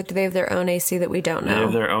 or do they have their own AC that we don't They have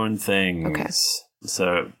know? their own things. Okay.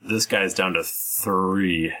 So this guy's down to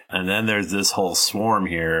 3. And then there's this whole swarm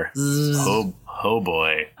here. Oh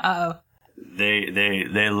boy. Uh-oh.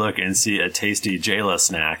 They look and see a tasty Jayla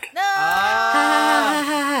snack.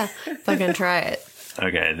 Fucking try it.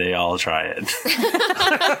 Okay, they all try it.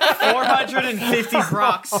 450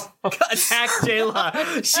 rocks attack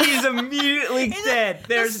Jayla. She's immediately dead.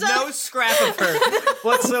 There's no scrap of her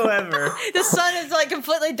whatsoever. The sun is like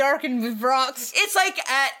completely darkened with rocks. It's like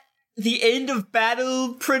at the end of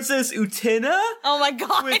Battle Princess Utena Oh my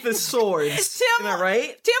god. with the swords. Tim- Am I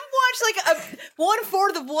right? Tim watched like a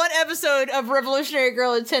 1/4 of one episode of Revolutionary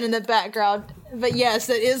Girl in 10 in the background. But yes,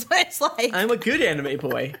 that is what it's like. I'm a good anime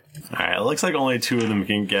boy. Alright, it looks like only 2 of them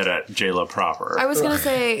can get at Jayla proper. I was gonna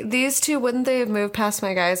say, these two, wouldn't they have moved past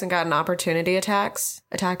my guys and gotten opportunity attacks?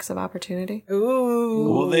 Attacks of opportunity?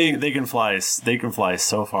 Ooh. Well, they can fly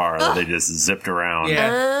so far that they just zipped around. Yeah.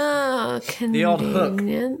 Oh, The old hook.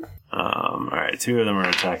 convenient. Alright, 2 of them are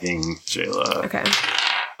attacking Jayla. Okay.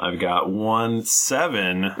 I've got 1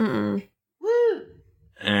 7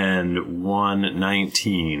 and 1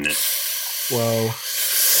 19. Whoa.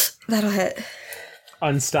 That'll hit.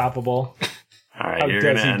 Unstoppable. All right, How you're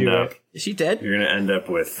does gonna he end do up. it? Is she dead? You're gonna end up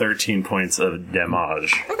with 13 points of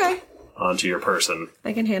damage Okay. onto your person.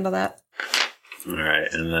 I can handle that. All right,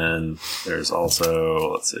 and then there's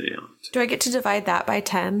also, let's see. Do I get to divide that by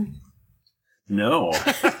 10? No,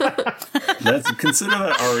 consider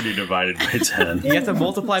that already divided by 10. You have to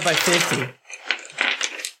multiply by 50.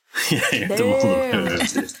 Yeah, you have to multiply by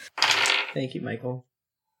 50. Thank you, Michael.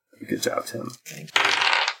 Good job, Tim.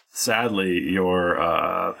 Sadly,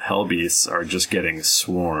 your hell beasts are just getting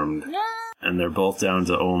swarmed, and they're both down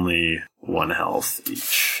to only 1 health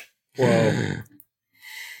each. Whoa.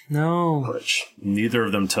 No. which neither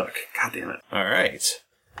of them took. God damn it. All right.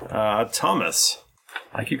 Thomas.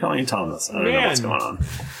 I keep calling you Thomas. I don't know what's going on.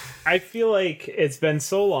 I feel like it's been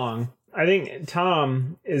so long. I think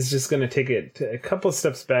Tom is just going to take it a couple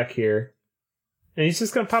steps back here, and he's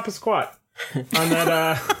just going to pop a squat on that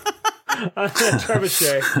on that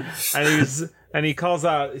trebuchet, and he calls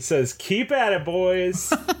out. He says, "Keep at it,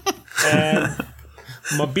 boys!" And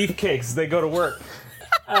my beefcakes, they go to work.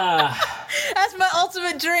 That's my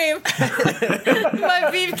ultimate dream. My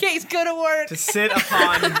beefcakes go to work. To sit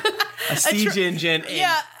upon a siege engine. And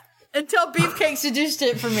Yeah, until beefcake seduced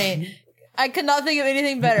it for me. I could not think of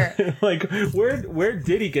anything better. Like, where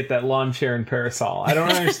did he get that lawn chair and parasol? I don't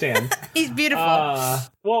understand. He's beautiful.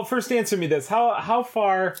 Well, first answer me this. How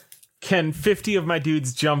far can 50 of my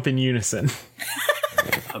dudes jump in unison?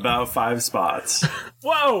 About 5 spots.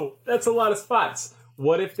 Whoa, that's a lot of spots.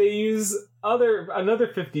 What if they use another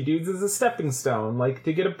 50 dudes as a stepping stone, like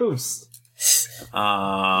to get a boost?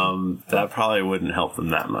 That probably wouldn't help them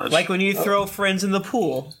that much. like when you throw friends in the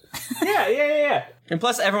pool. Yeah. And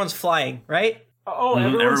plus, everyone's flying, right? Oh,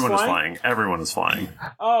 everyone is flying? flying. Everyone is flying.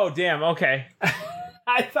 Oh, damn. Okay.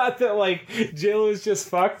 I thought that like Jill was just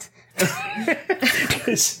fucked.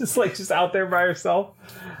 It's just out there by herself.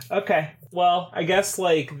 Okay. Well, I guess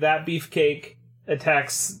like that beefcake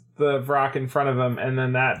attacks the Vrock in front of him, and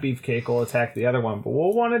then that beefcake will attack the other one. But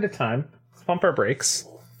we'll one at a time. Let's pump our brakes.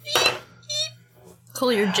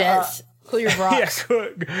 Cool your jets. Cool your rocks.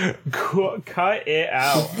 Yeah, cut it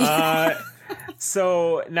out.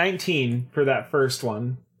 So 19 for that first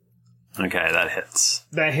one. Okay, that hits.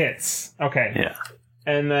 That hits. Okay. Yeah.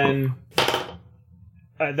 And then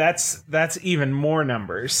that's even more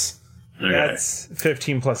numbers. Okay. That's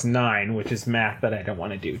 15 plus 9, which is math that I don't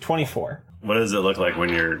want to do. 24. What does it look like when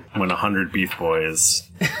 100 beef boys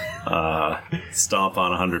stomp on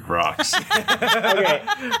 100 rocks? Okay.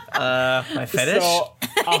 My fetish? So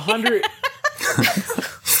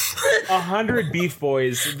 100 beef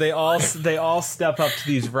boys, they all step up to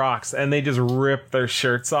these rocks and they just rip their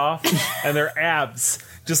shirts off and their abs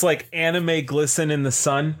just like anime glisten in the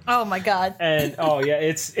sun. Oh my god. And oh yeah,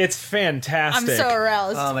 it's fantastic. I'm so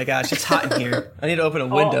aroused. Oh my gosh, it's hot in here. I need to open a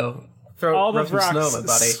window. All the Rub some snow rocks on my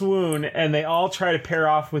body. swoon and they all try to pair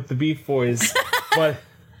off with the beef boys, but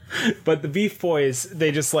the beef boys,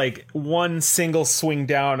 they just like one single swing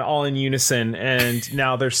down all in unison, and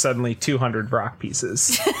now there's suddenly 200 rock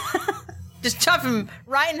pieces. Just chop him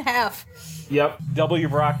right in half. Yep, double your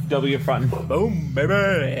rock, double your fun. Boom,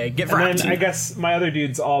 baby. Get And rocked. then I guess my other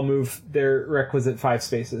dudes all move their requisite 5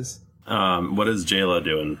 spaces. What is Jayla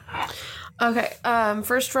doing? Okay,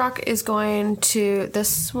 first rock is going to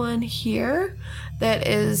this one here that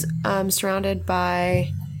is surrounded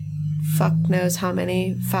by fuck knows how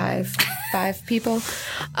many, five people.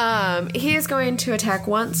 He is going to attack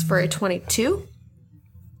once for a 22.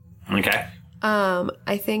 Okay.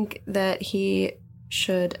 I think that he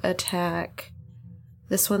should attack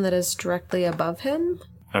this one that is directly above him.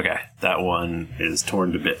 Okay, that one is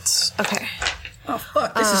torn to bits. Okay. Oh,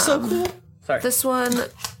 fuck, this is so cool. Sorry. This one,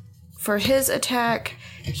 for his attack,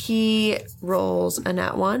 he rolls a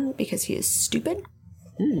nat 1 because he is stupid.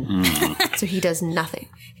 So he does nothing.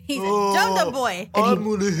 He's a dum-dum boy. I'm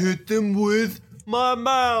gonna hit them with my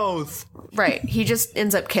mouth. Right. He just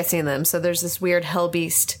ends up kissing them. So there's this weird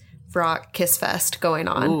hellbeast rock kiss fest going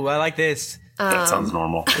on. Ooh, I like this. That sounds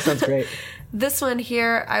normal. Sounds great. This one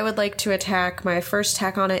here, I would like to attack. My first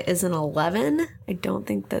attack on it is an 11. I don't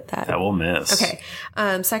think that will miss. Okay.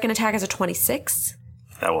 Second attack is a 26.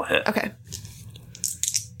 That will hit. Okay.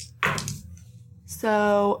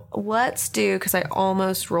 So let's do, because I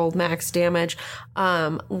almost rolled max damage,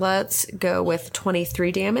 let's go with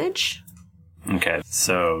 23 damage. Okay,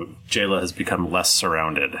 so Jayla has become less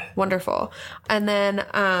surrounded. Wonderful. And then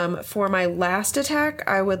for my last attack,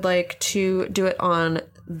 I would like to do it on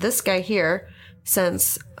this guy here,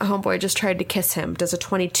 since Homeboy just tried to kiss him. Does a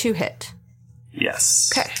 22 hit?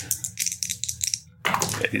 Yes. Okay.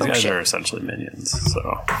 These guys are essentially minions,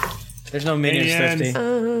 so. There's no minions,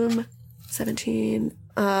 50. 17,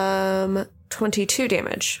 22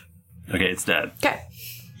 damage. Okay, it's dead. Okay.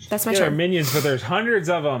 That's my There are turn. minions, but there's hundreds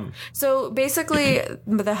of them. So basically,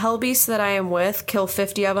 the hellbeasts that I am with kill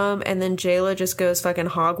 50 of them, and then Jayla just goes fucking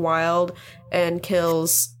hog wild and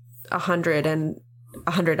kills 100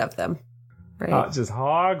 of them. Right? Just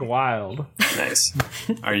hog wild. Nice.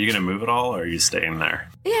 Are you going to move at all, or are you staying there?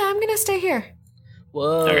 Yeah, I'm gonna stay here.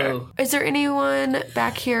 Whoa. Okay. Is there anyone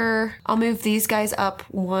back here? I'll move these guys up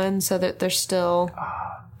one so that they're still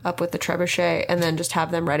up with the trebuchet, and then just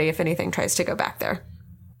have them ready if anything tries to go back there.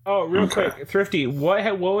 Oh, real quick, Thrifty,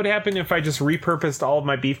 what would happen if I just repurposed all of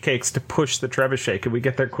my beefcakes to push the trebuchet? Could we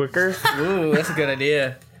get there quicker? Ooh, that's a good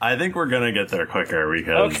idea. I think we're gonna get there quicker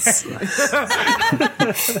because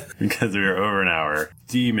because we are over an hour.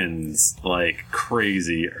 Demons like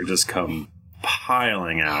crazy are just come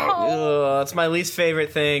piling out Ugh, that's my least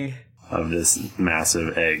favorite thing. of this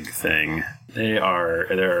massive egg thing. There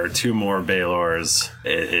are 2 more Baylors.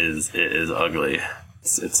 It is ugly.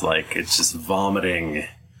 It's like it's just vomiting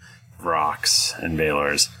rocks and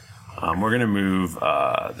Baylors. We're gonna move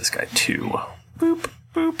this guy 2. Boop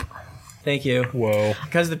boop. Thank you. Whoa.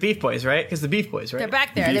 Because the Beef Boys, right? Because the Beef Boys, right? They're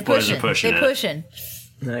back there. Beef They're boys are pushing. pushing They're it. pushing.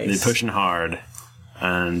 Nice. They're pushing hard,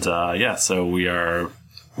 and so we are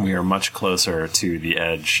much closer to the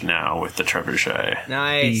edge now with the trebuchet.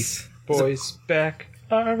 Nice. Boys back.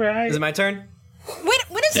 All right. Is it my turn? When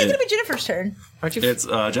is it going to be Jennifer's turn? Aren't you? It's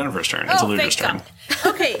Jennifer's turn. It's Oh, Eludra's thank turn.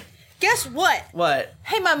 God. Okay, guess what? What?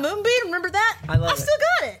 Hey, my moonbeam, remember that? I love it. still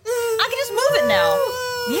got it. I can just move it now.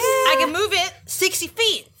 Yeah. I can move it 60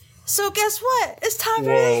 feet. So guess what? It's time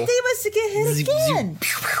for Whoa. these demons to get hit again.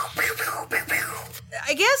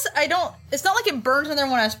 I guess I don't. It's not like it burns in there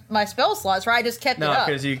when my spell slots, right? I just kept it No, up.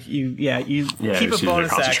 because you keep a just bonus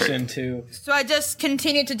concentrate. action to. So I just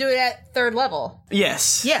continue to do it at 3rd level.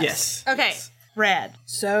 Yes. Yes. Okay. Rad.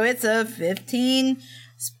 So it's a 15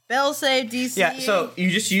 spell save DC. Yeah. So you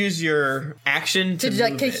just use your action to to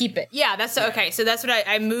move it. keep it. Yeah, that's okay. So that's what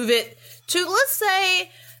I move it to. Let's say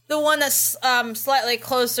the one that's slightly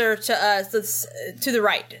closer to us. That's to the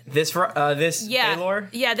right. This Yeah. Baylor.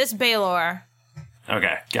 Yeah, this Baylor.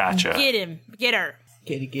 Okay, gotcha. Get him. Get her.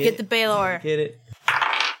 Get Get the Baylor. Get it.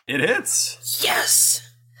 It hits. Yes.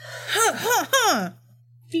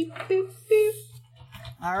 Beep, beep, beep.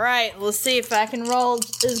 All right. Let's see if I can roll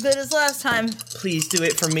as good as last time. Please do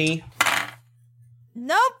it for me.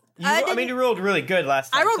 Nope. I mean, you rolled really good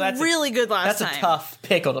last time. I rolled so that's really good last That's time. a tough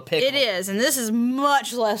pickle to pick. It is, and this is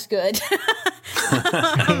much less good.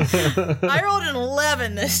 I rolled an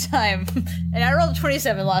 11 this time, and I rolled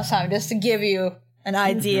 27 last time, just to give you an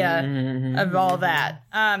idea of all that.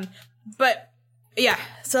 But yeah,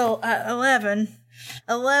 so 11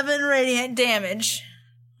 radiant damage.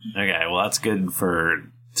 Okay, well that's good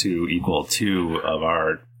to equal 2 of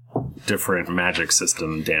our different magic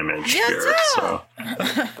system damage here. So,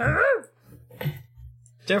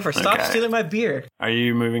 Jennifer, stop Okay. stealing my beer. are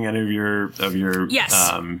you moving any of your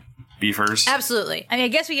Yes. beefers? Absolutely. I mean, I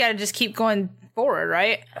guess we gotta just keep going forward,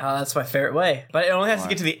 right? That's my favorite way. But it only has to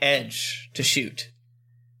get to the edge to shoot.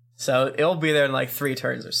 So it'll be there in like 3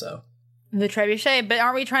 turns or so. The trebuchet, but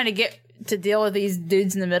aren't we trying to get to deal with these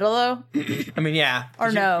dudes in the middle, though? I mean, yeah. Or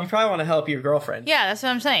 'Cause no. You probably want to help your girlfriend. Yeah, that's what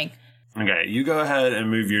I'm saying. Okay, you go ahead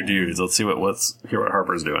and move your dudes. Let's see what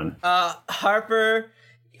Harper's doing. Harper,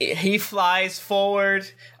 he flies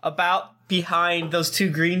forward about behind those 2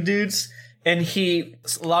 green dudes, and a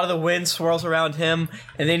lot of the wind swirls around him,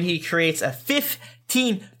 and then he creates a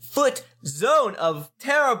 15-foot zone of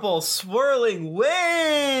terrible swirling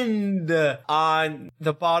wind on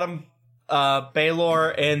the bottom Baylor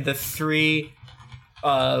and the 3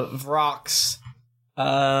 rocks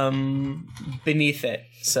beneath it.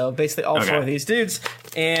 So basically all 4 of these dudes,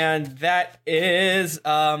 and that is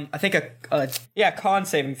I think a con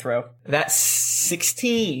saving throw. That's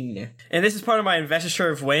 16, and this is part of my investiture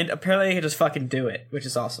of wind. Apparently I can just fucking do it, which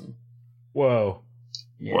is awesome. Whoa.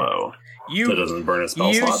 Whoa. You That doesn't burn a spell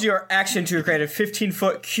use slot? your action to create a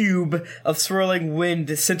 15-foot cube of swirling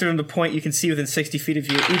wind centered on the point you can see within 60 feet of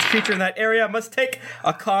you. Each creature in that area must take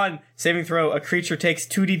a con saving throw. A creature takes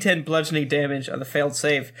 2d10 bludgeoning damage on the failed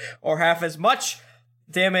save, or half as much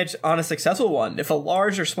damage on a successful one. If a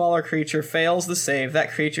large or smaller creature fails the save,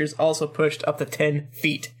 that creature is also pushed up to 10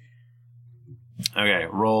 feet. Okay,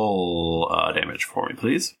 roll damage for me,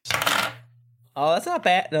 please. Oh, that's not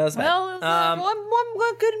bad. No, that's bad. Well,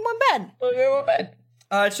 one good and one bad. Okay, one bad.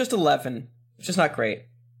 It's just 11. It's just not great.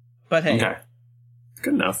 But hey. Okay.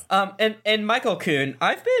 Good enough. And Michael Kuhn,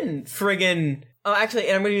 I've been friggin' actually,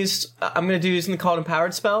 and I'm gonna do something called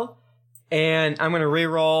Empowered Spell, and I'm gonna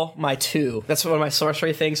reroll my 2. That's one of my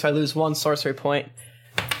sorcery things, so I lose 1 sorcery point.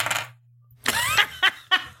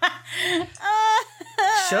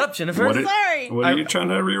 Shut up, Jennifer. What Sorry. What are you trying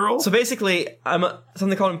to reroll? So basically,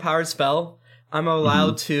 something called Empowered Spell. I'm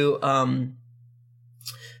allowed to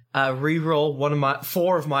reroll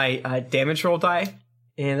 4 of my damage roll die,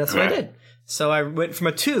 and that's what I did. So I went from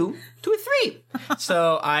a 2 to a 3.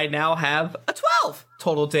 So I now have a 12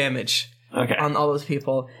 total damage on all those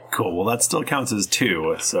people. Cool. Well, that still counts as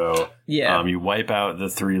 2. So Yeah. you wipe out the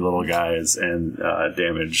 3 little guys and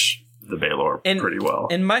damage the Baylor pretty well.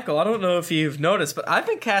 And Michael, I don't know if you've noticed, but I've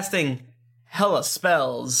been casting hella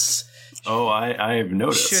spells. Oh, I've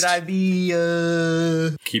noticed. Should I be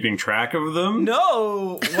keeping track of them?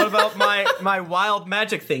 No. What about my wild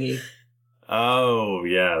magic thingy? Oh,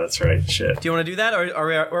 yeah, that's right. Shit. Do you want to do that,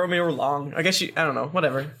 or we're long? I guess I don't know.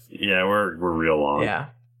 Whatever. Yeah, we're real long. Yeah.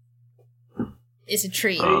 It's a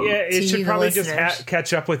treat. Yeah, it to should you, probably the just listeners.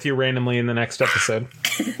 catch up with you randomly in the next episode.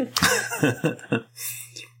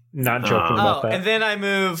 Not joking about that. And then I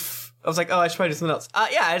move. I was like, I should probably do something else.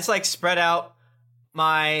 Yeah, I just like spread out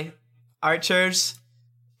my archers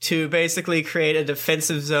to basically create a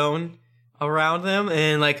defensive zone around them,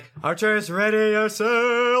 and like, archers, ready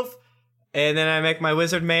yourself. And then I make my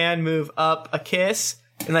wizard man move up a kiss.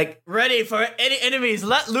 And like, ready for any enemies,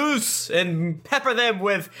 let loose and pepper them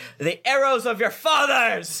with the arrows of your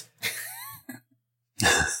fathers.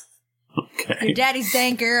 Okay. Your daddy's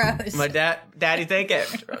dank arrows. My daddy thank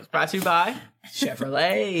it. Brought to you by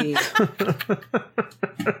Chevrolet.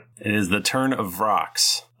 It is the turn of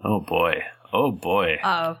Vrox. Oh boy. Oh boy.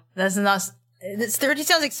 Oh, that's not. This 30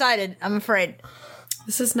 sounds excited. I'm afraid.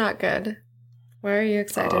 This is not good. Why are you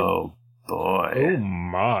excited? Oh boy. Oh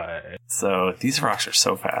my. So these Vrox are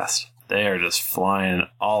so fast. They are just flying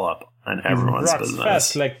all up on everyone's Rocks business.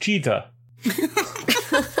 fast like cheetah.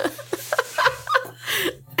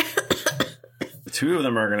 Two of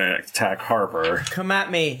them are going to attack Harper. Come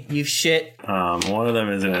at me, you shit. One of them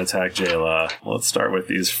is going to attack Jayla. Let's start with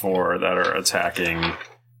these four that are attacking I love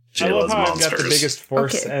Jayla's how monsters. I've got the biggest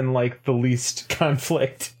force Okay. and like the least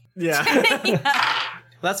conflict. Yeah.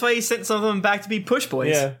 That's why he sent some of them back to be push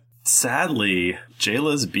boys. Yeah. Sadly,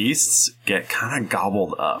 Jayla's beasts get kind of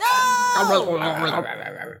gobbled up.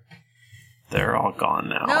 They're all gone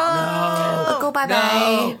now. Go bye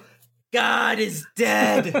bye. No. God is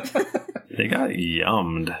dead. They got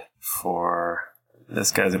yummed for...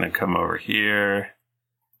 This guy's going to come over here.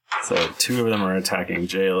 So two of them are attacking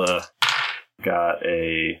Jayla. Got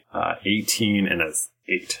a 18 and a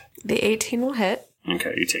 8. The 18 will hit.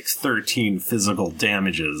 Okay, He takes 13 physical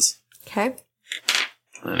damages. Okay.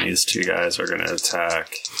 And these two guys are going to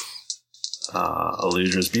attack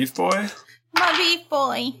Eludra's Beef Boy. My beef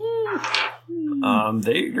boy.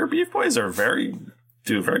 Your Beef Boys are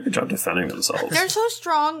do a very good job defending themselves. They're so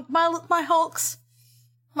strong. My hulks.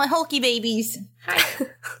 My hulky babies.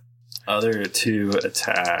 Other two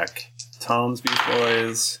attack Tom's Beef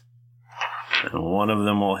Boys. And one of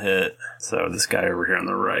them will hit. So this guy over here on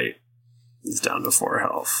the right is down to 4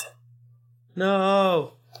 health.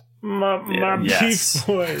 no. My yes. beef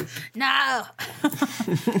boys. No.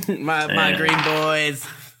 my green boys.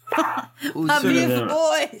 Ooh, My sort of- beautiful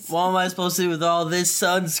boys. What am I supposed to do with all this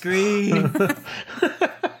sunscreen?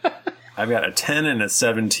 I've got a 10 and a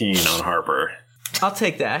 17 on Harper. I'll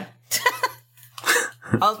take that.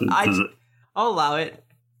 I'll allow it.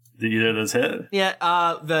 Do either of those hit? Yeah,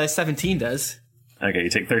 the 17 does. Okay, you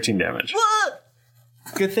take 13 damage. What?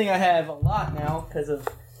 Good thing I have a lot now because of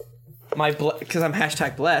because I'm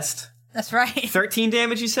 #blessed. That's right. 13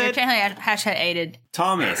 damage, you said? Apparently, hashtag aided.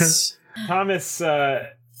 Thomas. Thomas,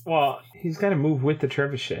 well, he's got to move with the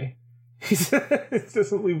trebuchet. He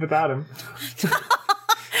doesn't leave without him.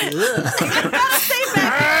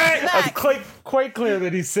 It's quite clear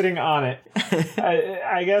that he's sitting on it.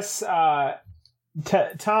 I guess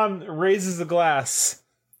Tom raises a glass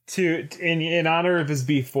in honor of his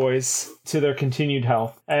beef boys to their continued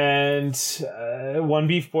health, and one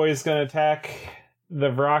beef boy is going to attack the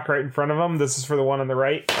Vrock right in front of him. This is for the one on the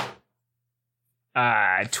right.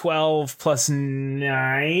 12 plus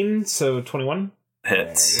 9, so 21.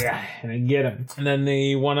 Hits. Yeah, and I get him. And then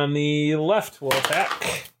the one on the left will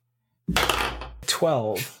attack.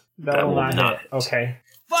 12. That will not hit. Okay.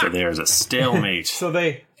 So there's a stalemate. So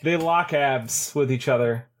they lock abs with each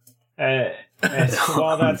other. And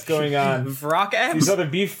while that's going on, Vrock abs? these other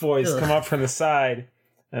beef boys come up from the side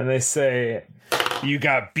and they say, "You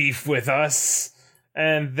got beef with us?"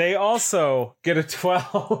 And they also get a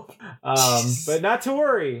 12. But not to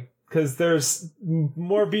worry, because there's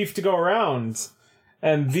more beef to go around.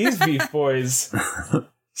 And these beef boys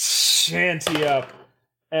shanty up.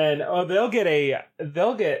 And they'll get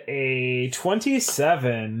a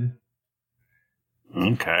 27.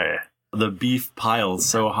 Okay. The beef piles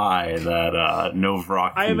so high that no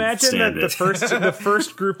Vrock can I imagine stand that it. the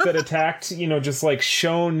first group that attacked, just like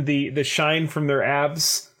shone the shine from their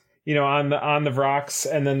abs, on the Vrocks,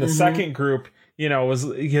 and then the second group, was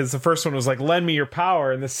because the first one was like, "Lend me your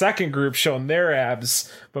power," and the second group shone their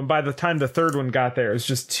abs. But by the time the third one got there, it was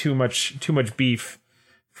just too much beef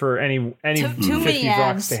for any 50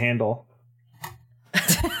 Vrocks to handle.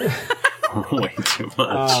 Way too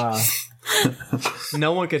much.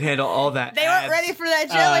 No one could handle all that. They weren't ready for that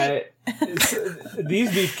jelly.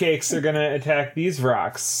 These beefcakes are gonna attack these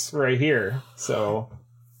rocks right here. So,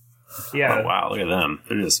 yeah. Oh wow, look at them.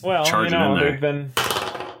 They're just Well, charging in there. they've been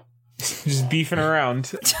just beefing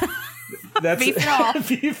around. That's Beefing off.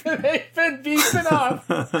 They've been beefing off.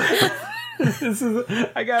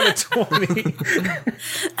 I got a 20.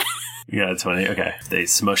 You got a 20? Okay. They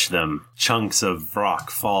smush them. Chunks of rock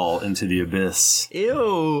fall into the abyss.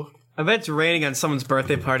 Ew. I bet it's raining on someone's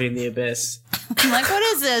birthday party in the abyss. I'm like, what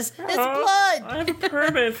is this? It's blood. I have a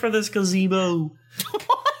permit for this gazebo.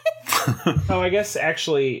 Oh, I guess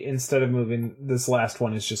actually, instead of moving, this last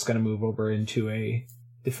one is just going to move over into a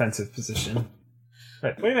defensive position.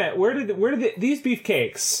 Right. Wait a minute. Where did these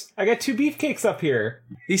beefcakes? I got 2 beefcakes up here.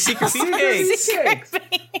 These secret beefcakes.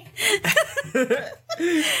 You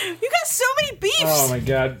got so many beefs. Oh my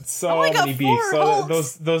god, so only got many 4 beefs. So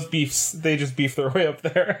holes. those beefs, they just beef their way up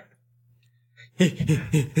there.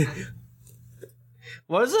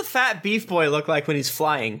 What does a fat beef boy look like when he's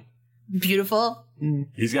flying? Beautiful.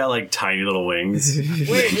 He's got like tiny little wings.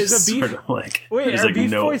 Wait, is a beef? Sort of like, Wait, there's are like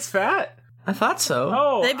beef no. boys fat? I thought so.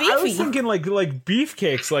 Oh, They I was beefy. thinking like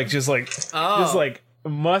beefcakes, just like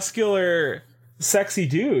muscular, sexy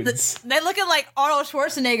dudes. They look at like Arnold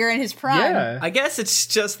Schwarzenegger in his prime. Yeah. I guess it's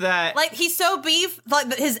just that. Like he's so beef,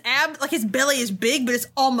 like his like his belly is big, but it's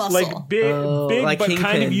all muscle. Like big, like but kind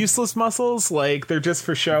Kingpin. of useless muscles. Like they're just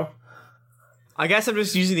for show. I guess I'm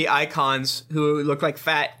just using the icons who look like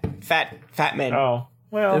fat men. Oh,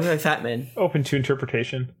 They well, look like fat men. open to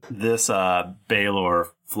interpretation. This Baylor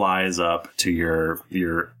flies up to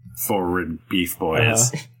your forward beef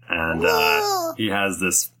boys, and he has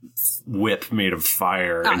this whip made of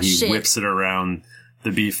fire, and he shit. whips it around the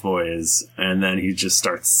beef boys, and then he just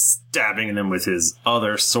starts stabbing them with his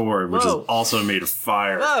other sword, which Whoa. is also made of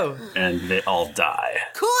fire, Whoa. and they all die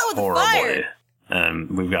cool it with the horribly. fire.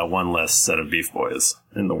 And we've got one less set of beef boys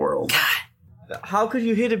in the world. How could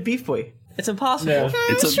you hit a beef boy? It's impossible. Yeah.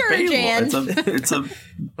 It's a Sure, Baylor. Jan. It's a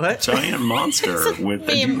What? giant monster with.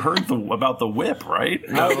 meme. You heard about the whip, right?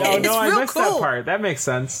 Oh, no, I real missed that cool. part. That makes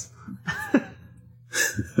sense.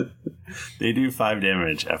 They do 5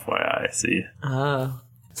 damage, FYI. See,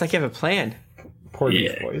 It's like you have a plan. Poor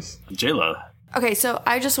beef Yeah. boys. Jayla. Okay, so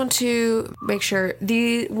I just want to make sure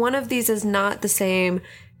one of these is not the same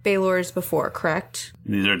Baylor as before, correct?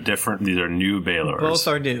 These are different. These are new Baylors. Both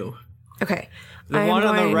are new. Okay. The one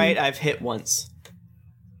on the right I've hit once.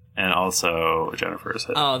 And also Jennifer's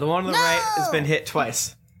hit. Oh, the one on the right has been hit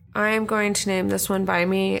twice. I am going to name this one by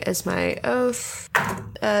me as my oath.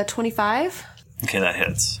 25. Okay, that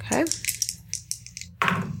hits. Okay.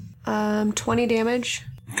 20 damage.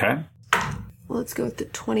 Okay, Let's go with the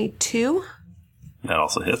 22. that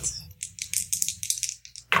also hits.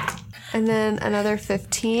 And then another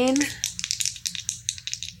 15.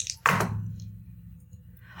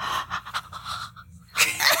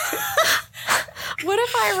 What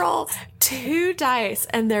if I roll 2 dice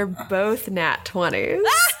and they're both nat 20s?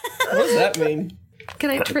 What does that mean?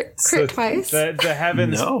 Can I crit So twice? The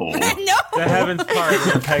heavens, No. the heavens part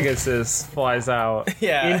where Pegasus flies out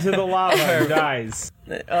Yeah. into the lava and dies.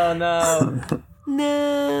 Oh no.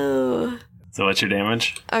 No. So what's your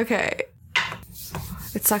damage? Okay.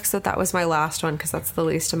 It sucks that was my last one because that's the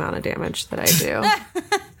least amount of damage that I do.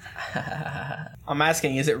 I'm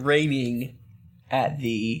asking, is it raining at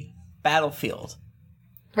the battlefield?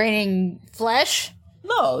 Raining flesh,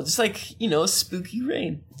 No, just like, spooky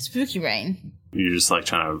rain. spooky rain. You're just like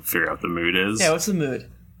trying to figure out what the mood is. Yeah, what's the mood?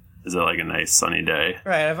 Is it like a nice sunny day?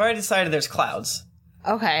 Right, I've already decided there's clouds.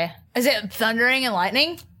 Okay, is it thundering and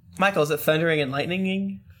lightning? Michael, is it thundering and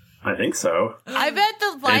lightning? I think so. I bet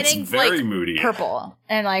the lightning's very like moody. purple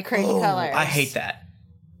and like crazy colors. I hate that.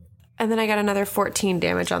 And then I got another 14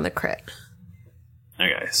 damage on the crit.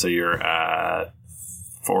 Okay, so you're at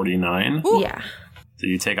 49. Yeah. So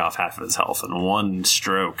you take off half of his health in one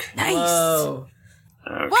stroke. Nice. Oh.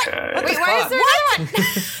 Okay. Wait, why is there another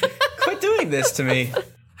one? Quit doing this to me. Are you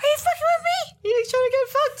fucking with me? You're trying to get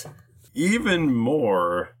fucked. Even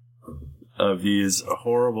more of these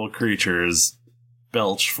horrible creatures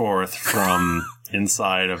belch forth from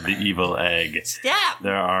inside of the evil egg. Yeah.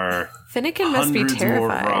 There are Finnegan must be hundreds more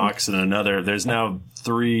terrified. rocks and another. There's now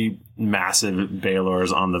 3 massive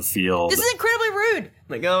Baylors on the field. This is incredibly rude.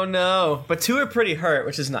 Like, oh no. But 2 are pretty hurt,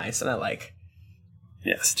 which is nice, and I like.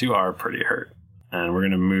 Yes, 2 are pretty hurt. And we're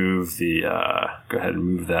going to move the, go ahead and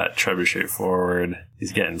move that trebuchet forward.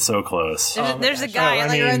 He's getting so close. There's a guy I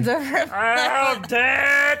that mean- runs over him. Oh,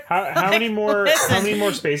 Dad! How many more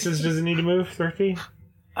spaces does it need to move, Thrifty?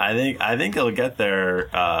 I think it'll get there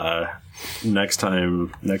next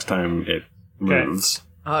time it moves.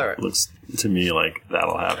 All right. Looks to me like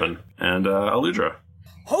that'll happen. And Aludra.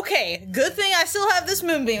 Okay, good thing I still have this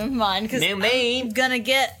moonbeam of mine, because I'm gonna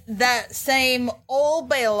get that same old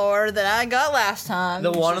Baylor that I got last time.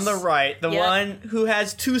 The one on the right. The one who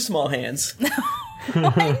has 2 small hands.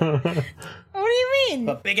 What do you mean?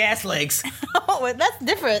 But big ass legs. Oh, that's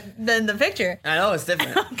different than the picture. I know, it's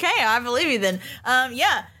different. Okay, I believe you then.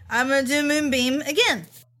 Yeah, I'm gonna do Moonbeam again.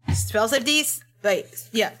 Spell save DC. Wait,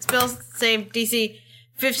 yeah, spell save DC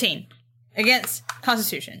 15 against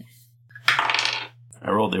Constitution. I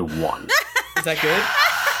rolled a 1. Is that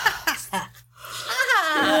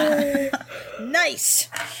good? Nice.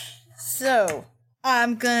 So,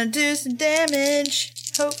 I'm gonna do some damage.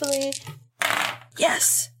 Hopefully.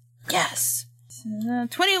 Yes.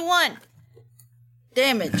 21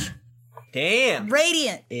 damage. Damn.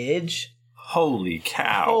 Radiant. Edge. Holy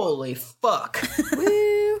cow. Holy fuck.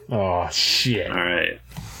 Oh, shit. All right.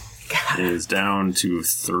 It is down to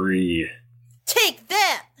 3. Take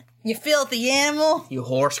that, you filthy animal. You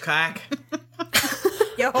horse cock.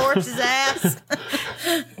 Your horse's ass.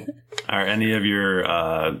 Are any of your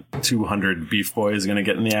 200 beef boys going to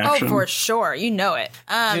get in the action? Oh, for sure. You know it.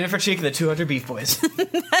 Jennifer Cheek and the 200 Beef Boys.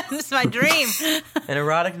 That's my dream. An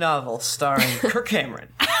erotic novel starring Kirk Cameron.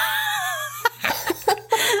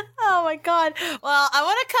 Oh my god. Well, I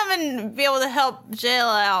want to come and be able to help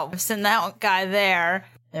Jayla out. Send that guy there.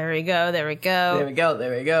 There we go. There we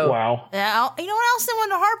go. Wow. Now, you know what else? Send one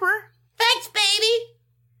to Harper. Thanks, baby.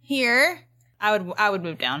 Here. I would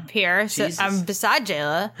move down here. So Jesus. I'm beside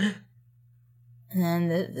Jayla.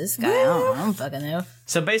 And then this guy, I don't fucking know.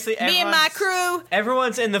 So basically, Me and my crew.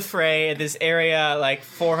 Everyone's in the fray at this area, like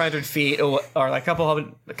 400 feet, or like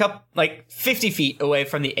like 50 feet away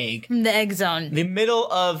from the egg. From the egg zone. The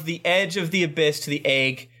middle of the edge of the abyss to the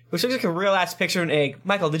egg, which looks like a real ass picture of an egg.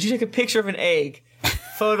 Michael, did you take a picture of an egg?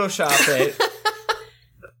 Photoshop it.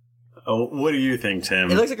 Oh, what do you think,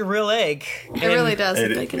 Tim? It looks like a real egg. It really does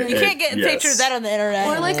look like an egg. You can't get a picture of that on the internet.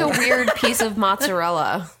 Or like a weird piece of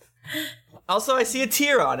mozzarella. Also, I see a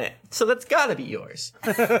tear on it, so that's gotta be yours.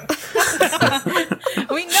 We know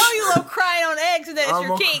you love crying on eggs and that it's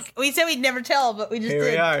your kink. We said we'd never tell, but we just Here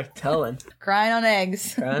did. we are, telling. Crying on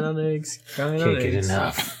eggs. Crying on eggs. Crying Can't on get eggs.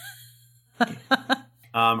 enough.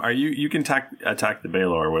 Are you can attack the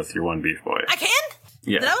Baylor with your 1 beef boy. I can?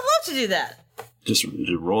 Yeah. Then I would love to do that. Just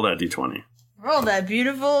roll that d20. Roll that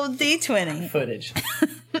beautiful D20. Footage.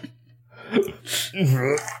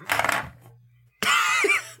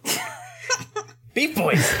 Beef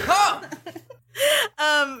Boys. Oh!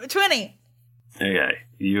 20. Okay,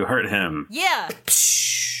 you hurt him. Yeah.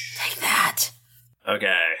 Take that.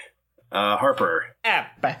 Okay, Harper. And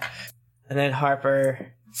then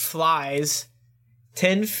Harper flies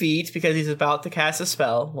 10 feet because he's about to cast a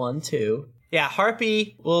spell. 1, 2. Yeah,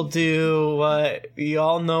 Harpy will do what we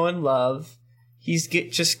all know and love. He's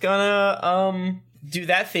just gonna do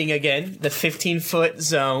that thing again, the 15-foot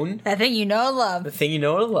zone. That thing you know and love. The thing you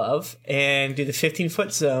know and love, and do the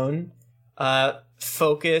 15-foot zone,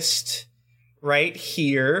 focused right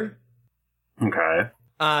here. Okay.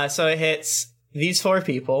 So it hits these 4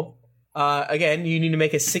 people. Again, you need to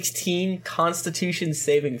make a 16 Constitution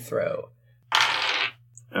saving throw.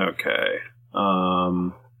 Okay.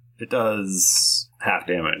 It does half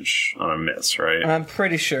damage on a miss, right? I'm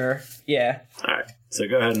pretty sure. Yeah. All right. So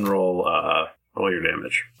go ahead and roll your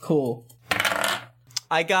damage. Cool.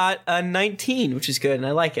 I got a 19, which is good, and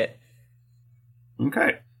I like it.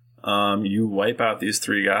 Okay. You wipe out these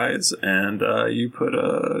 3 guys, and you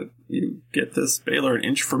get this Baylor an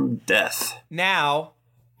inch from death. Now,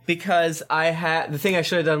 because I had the thing I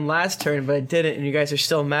should have done last turn, but I didn't, and you guys are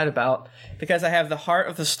still mad about, because I have the Heart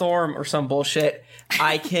of the Storm or some bullshit,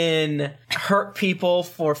 I can hurt people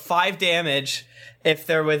for 5 damage if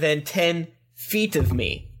they're within 10 feet of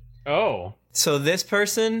me. Oh. So this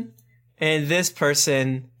person and this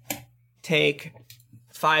person take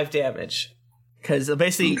 5 damage. Because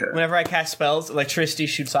basically, whenever I cast spells, electricity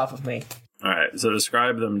shoots off of me. Alright, so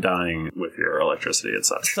describe them dying with your electricity and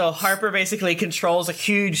such. So Harper basically controls a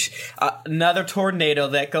huge, another tornado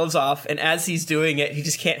that goes off, and as he's doing it, he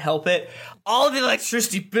just can't help it. All the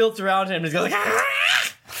electricity built around him just goes like,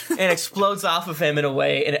 and explodes off of him in a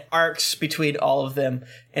way, and it arcs between all of them,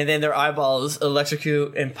 and then their eyeballs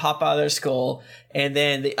electrocute and pop out of their skull, and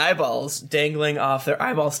then the eyeballs dangling off their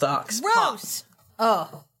eyeball stalks. Gross!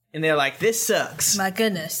 Pop. Oh. And they're like, this sucks. My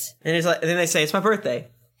goodness. And it's like, and then they say, it's my birthday.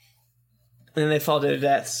 And then they fall to their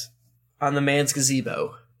deaths on the man's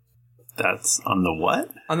gazebo. That's on the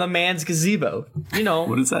what? On the man's gazebo. You know,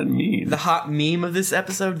 What does that mean? the hot meme of this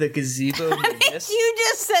episode, the gazebo. You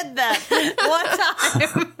just said that one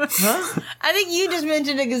time. Huh? I think you just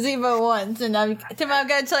mentioned a gazebo once, and Tim, I've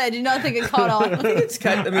got to tell you, I do not think it caught on. It's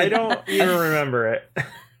kind of, I don't even remember it.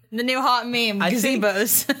 The new hot meme,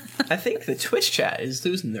 gazebos. I think the Twitch chat is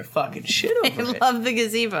losing their fucking shit over I it. love the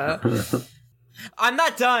gazebo. I'm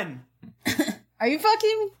not done. Are you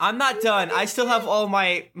fucking? I'm not done. I still have all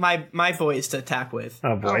my boys to attack with.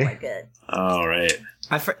 Oh boy. Oh my god. All right.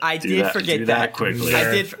 I did forget do that. quickly.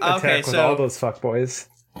 I did. Attack Okay, with all those fuckboys.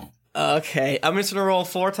 Okay, I'm just gonna roll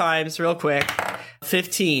 4 times real quick.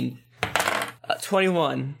 15,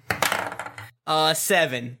 21,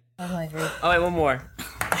 7. Oh my god. Oh wait, one more.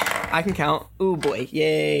 I can count. Ooh boy,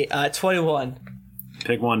 yay! 21.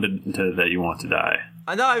 Pick one that you want to die.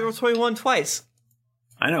 I know I rolled 21 twice.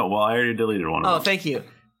 I know. Well, I already deleted one Oh, of them. thank you.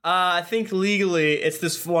 I think legally it's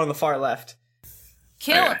this one on the far left.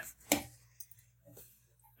 Kill it.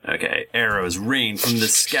 Okay. Arrows rain from the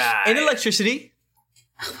sky. And electricity.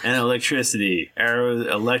 And electricity.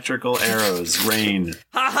 Electrical arrows rain.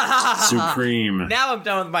 Supreme. Now I'm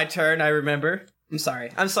done with my turn. I remember. I'm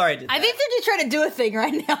sorry. I did that. I think they're just trying to do a thing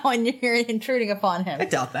right now, and you're intruding upon him. I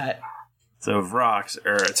doubt that. So Vrox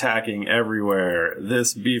are attacking everywhere.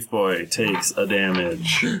 This beef boy takes a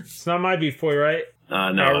damage. It's not my beef boy, right?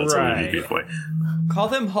 No, it's Alright. a beef boy. Call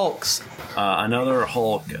them Hulks. Another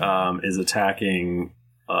Hulk is attacking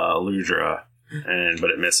Eludra, but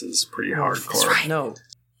it misses pretty hardcore. No.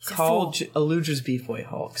 Call Eludra's beef boy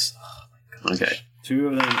Hulks. Okay. 2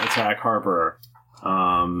 of them attack Harper,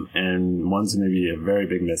 and one's going to be a very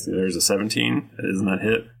big miss. There's a 17. Isn't that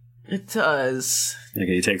hit? It does.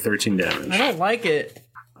 Okay, you take 13 damage. I don't like it.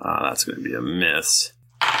 That's going to be a miss.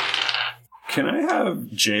 Can I have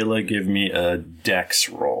Jayla give me a dex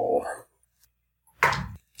roll?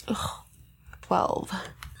 12.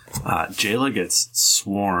 Jayla gets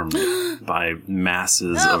swarmed by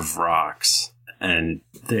masses of rocks, and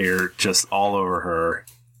they're just all over her,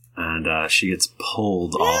 and she gets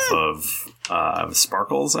pulled off of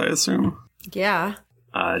Sparkles, I assume? Yeah.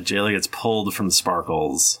 Jayla gets pulled from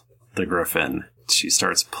Sparkles, the griffin. She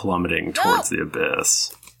starts plummeting towards the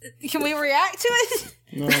abyss. Can we react to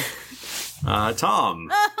it?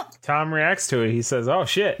 Tom. Tom reacts to it. He says, "Oh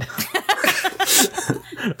shit,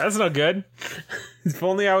 that's not good. If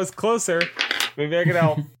only I was closer, maybe I could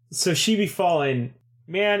help." So she be falling.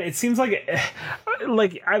 Man, it seems like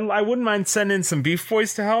I wouldn't mind sending some beef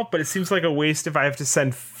boys to help, but it seems like a waste if I have to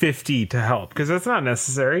send 50 to help because that's not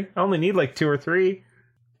necessary. I only need like 2 or 3.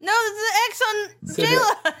 No, there's an X on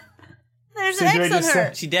Jayla. There's So an do I X on just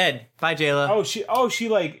her. She dead. Bye, Jayla. She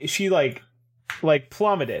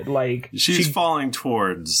plummeted. Like She's falling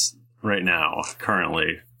towards right now,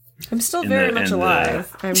 currently. I'm still In very the- much in the-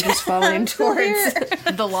 alive. I'm just falling towards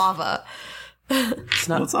the lava. It's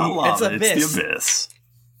not, Well, it's not lava, it's it's the abyss.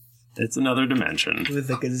 It's another dimension. With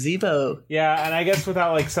the gazebo. Yeah, and I guess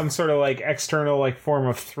without like some sort of like external like form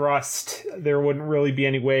of thrust, there wouldn't really be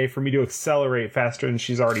any way for me to accelerate faster than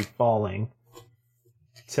she's already falling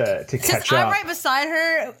to Since catch I'm up. right beside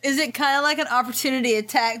her, is it kind of like an opportunity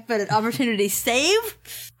attack, but an opportunity save?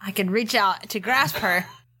 I can reach out to grasp her.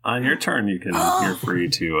 On your turn, you're free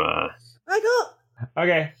to.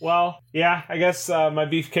 Okay, well, yeah, I guess my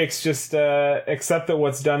beefcakes just accept that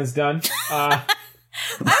what's done is done. I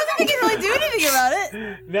don't think we can really do anything about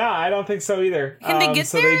it. No, I don't think so either. Can they get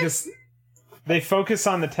so there? they focus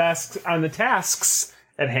on the tasks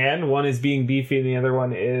at hand. One is being beefy, and the other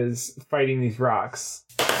one is fighting these rocks.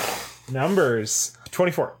 Numbers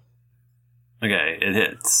 24. Okay, it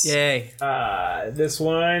hits. Yay. This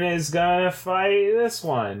one is gonna fight this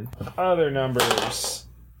one. Other numbers.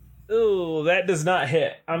 Ooh, that does not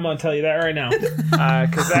hit. I'm gonna tell you that right now,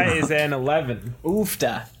 because that is an 11.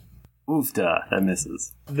 Oofda. Oofda, that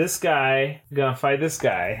misses. This guy gonna fight this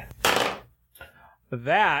guy.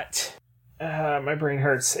 That my brain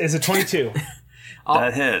hurts. Is a 22.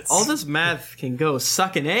 That hits. All this math can go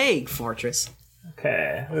suck an egg, Fortress.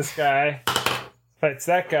 Okay, this guy fights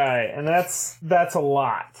that guy, and that's a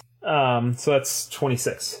lot. So that's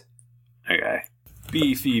 26. Okay.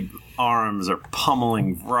 Beefy arms are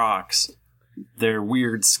pummeling rocks. Their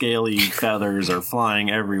weird scaly feathers are flying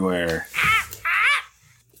everywhere.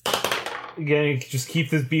 Again, just keep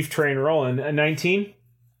this beef train rolling. A 19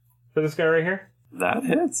 for this guy right here. That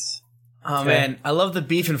hits. Oh man, I love the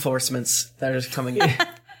beef enforcements that are coming in.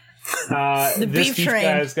 The This beef beef train.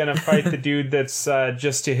 guy is gonna fight the dude that's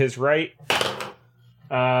just to his right.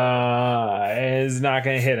 Is not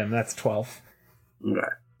gonna hit him. That's 12. Okay.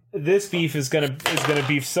 This beef is gonna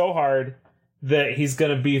beef so hard that he's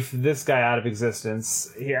gonna beef this guy out of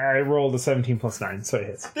existence. Yeah, I rolled a 17 plus 9, so it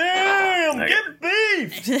hits. Damn, get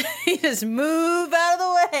beefed! You just move out of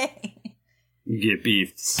the way. You get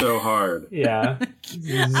beefed so hard. Yeah. I want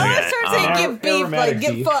to start saying get beef, like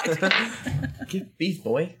get fucked. Get beefed,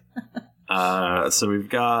 boy. So we've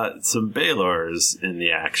got some Baylors in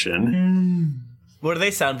the action. What do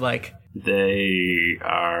they sound like? They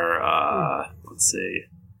are, let's see.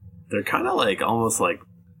 They're kind of like, almost like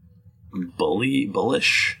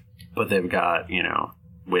bullish, but they've got,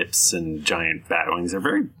 whips and giant bat wings.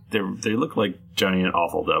 They look like giant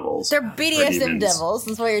awful devils. They're BDSM devils.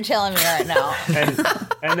 That's what you're telling me right now.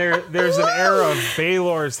 and there's an air of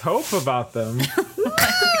Baylor's hope about them.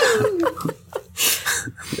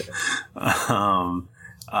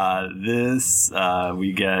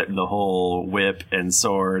 We get the whole whip and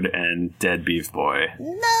sword and dead beef boy.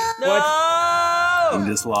 No! We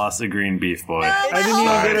just lost a green beef boy. I didn't even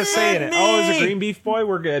get a say in it. Oh, is a green beef boy?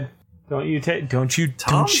 We're good.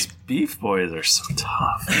 Tom's beef boys are so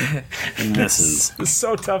tough. And this is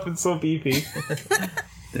so tough and so beefy.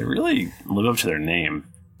 They really live up to their name.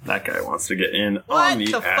 That guy wants to get in on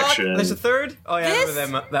the action. Fuck? There's a third? Oh yeah, I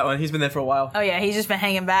remember that one. He's been there for a while. Oh yeah, he's just been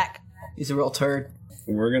hanging back. He's a real turd.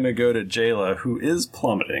 We're gonna go to Jayla, who is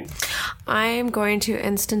plummeting. I am going to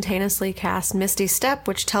instantaneously cast Misty Step,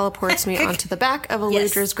 which teleports me onto the back of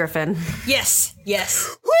Eludra's griffin. Yes.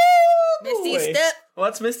 Woo! Misty Step.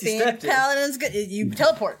 What's Misty Step? Paladin's good. You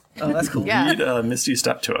teleport. Oh, that's cool. Yeah. Read Misty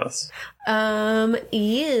Step to us.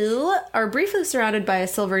 You are briefly surrounded by a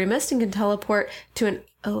silvery mist and can teleport to an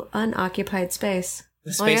unoccupied space.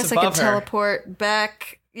 The Well, I space guess I could above her. teleport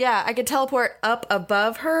back. Yeah, I could teleport up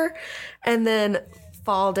above her and then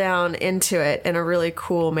fall down into it in a really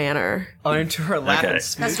cool manner. Oh, into her lap. Okay. And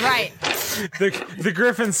smooch. That's right. The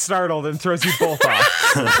griffin's startled and throws you both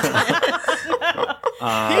off.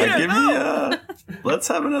 Let's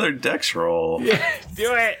have another dex roll. Do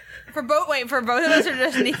it. For both of us or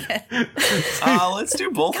just Nika? Let's do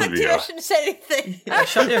both of you. I shouldn't say anything. Please You know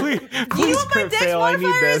what my crit dex fail. I need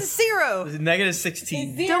modifier is this. 0. Negative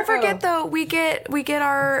 16. Don't forget though, we get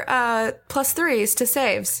our +3s to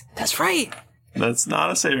saves. That's right. That's not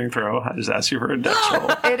a saving throw. I just asked you for a dex roll.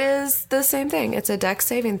 It is the same thing. It's a dex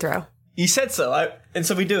saving throw. You said so, and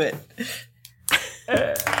so we do it.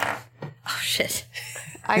 Oh shit.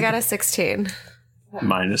 I got a 16.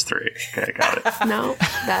 -3. Okay, got it. No,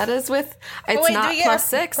 that is with. It's wait, do not we get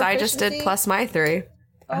 +6. I just did proficiency? plus my 3.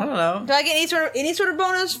 I don't know. Do I get any sort of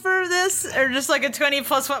bonus for this, or just like a 20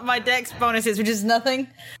 plus what my dex bonus is, which is nothing?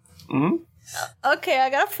 Hmm? Okay, I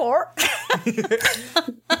got a 4.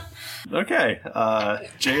 Okay,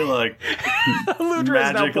 Jayla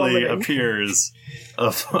Ludra's now magically plummeting. appears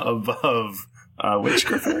above. Which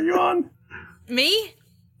griffin are you on? Me?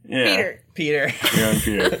 Yeah. Peter. You're on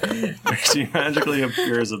Peter. She magically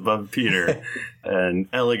appears above Peter and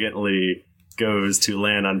elegantly goes to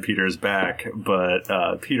land on Peter's back, but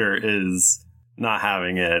Peter is not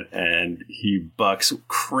having it, and he bucks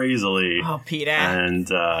crazily. Oh, Peter. And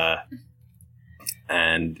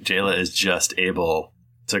Jayla is just able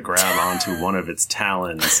to grab onto one of its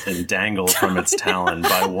talons and dangle from its talon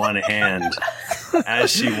by one hand as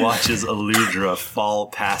she watches Eludra fall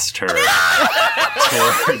past her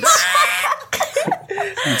towards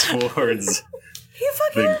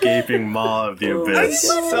the gaping maw of the abyss.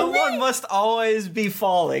 Someone must always be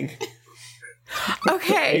falling.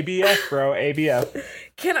 Okay. ABF, bro. ABF.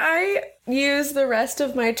 Can I use the rest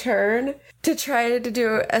of my turn to try to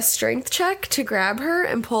do a strength check to grab her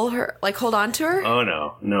and pull her, like hold on to her? Oh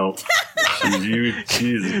no.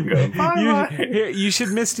 She's going. You should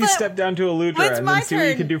Misty step down to Eludra What's and my then see what you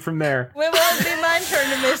turn? can do from there. When will it be my turn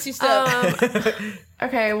to Misty Step?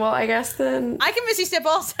 Okay, well, I guess then. I can Misty Step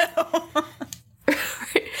also.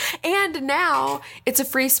 And now it's a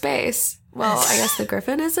free space. Well, I guess the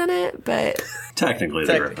griffin is in it, but. Technically,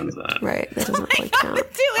 the griffin's in it. Right, that doesn't really count.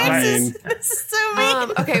 This is so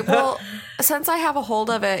mean. Okay, well, since I have a hold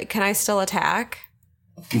of it, can I still attack?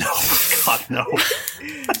 No, God, no.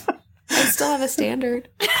 I still have a standard.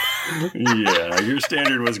 Yeah, your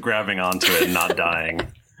standard was grabbing onto it and not dying.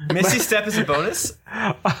 Misty Step is a bonus?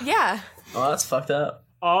 Yeah. Oh, that's fucked up.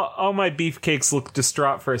 All my beefcakes look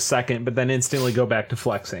distraught for a second, but then instantly go back to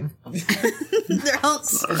flexing.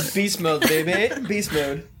 It's beast mode, baby. Beast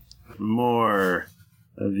mode. More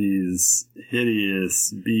of these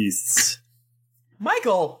hideous beasts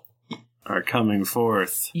Michael, are coming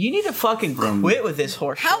forth. you need to fucking quit with this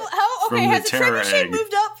horse shit. How okay, From has the the terror trigger shape egg.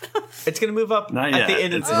 moved up? It's gonna move up Not at yet. the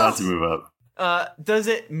end of It's about to move up. Does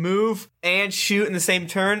it move and shoot in the same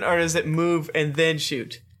turn, or does it move and then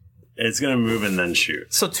shoot? It's gonna move and then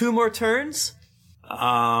shoot. So 2 more turns?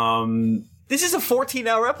 This is a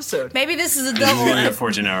 14-hour episode. Maybe this is a This is double. going to be a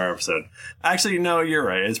 14-hour episode. Actually, no, you're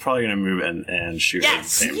right. It's probably going to move and shoot at the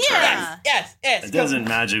same time. Yeah. Yes. It doesn't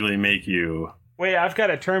magically make you... Wait, I've got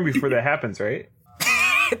a turn before that happens, right?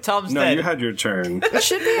 Tom's No, dead. you had your turn. It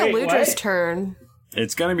should be Wait, Eludra's what? turn.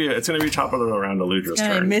 It's gonna be top of the round Eludra's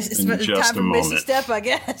turn It's in just time a for Misty moment. Step, I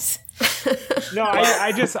guess. No,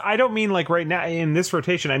 I don't mean like right now in this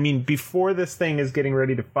rotation. I mean before this thing is getting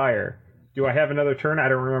ready to fire. Do I have another turn? I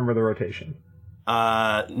don't remember the rotation.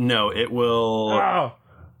 No, it will. Oh,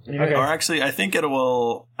 okay. Or actually, I think it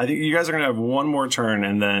will. I think you guys are gonna have one more turn,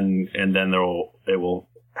 and then it will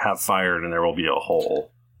have fired, and there will be a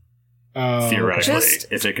hole. Theoretically, Just-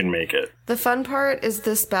 if it can make it. The fun part is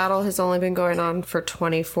this battle has only been going on for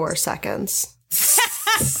 24 seconds.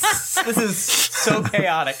 This is so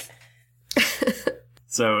chaotic.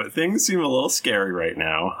 So things seem a little scary right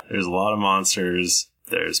now. There's a lot of monsters.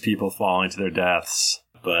 There's people falling to their deaths.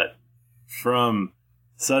 But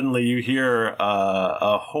suddenly you hear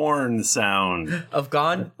a horn sound. Of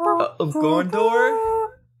Gondor?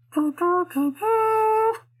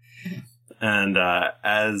 And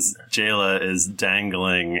as Jayla is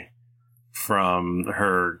dangling from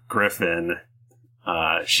her griffin,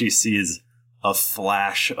 she sees a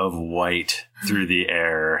flash of white through the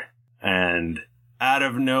air, and out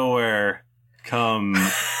of nowhere come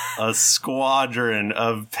a squadron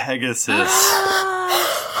of Pegasus.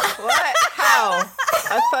 What? How?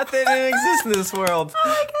 I thought they didn't exist in this world.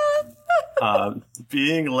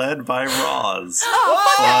 Being led by Roz,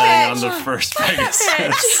 flying on the first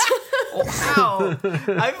Pegasus. Wow.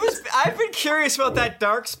 I've been curious about that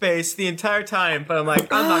dark space the entire time, but I'm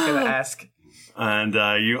like, I'm not going to ask. And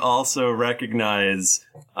you also recognize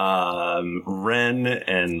Ren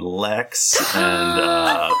and Lex,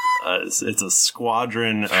 and it's a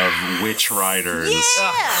squadron of witch riders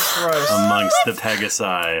Gross. amongst the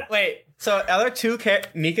Pegasi. Wait, so are there two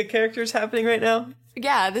Nika characters happening right now?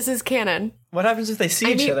 Yeah, this is canon. What happens if they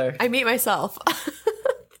see each other? I meet myself.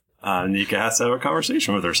 Nika has to have a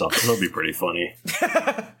conversation with herself. That'll be pretty funny.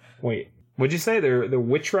 Wait, what'd you say? They're the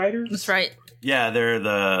Witch Riders? That's right. Yeah, they're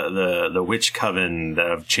the witch coven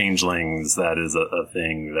of changelings. That is a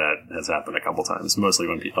thing that has happened a couple times, mostly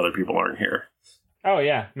when other people aren't here. Oh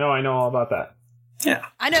yeah, no, I know all about that. Yeah,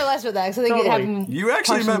 I know less about that because I think Totally. it happened. you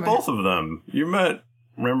actually partially met both of them. You met.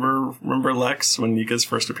 Remember Lex when Nika's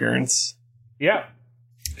first appearance? Yeah,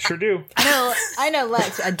 sure do. I know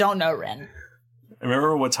Lex. I don't know Ren. Remember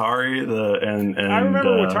Watari? And I remember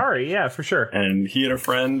Watari. Yeah, for sure. And he had a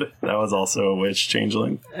friend that was also a witch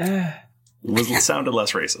changeling. Sounded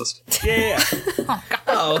less racist. Yeah.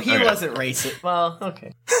 Oh, he Okay. wasn't racist. Well,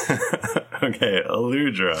 okay. Okay,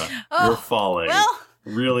 Eludra, you're falling well.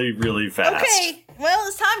 really, really fast. Okay, well,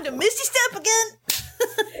 it's time to Misty Step again.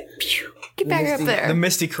 Get back up there. The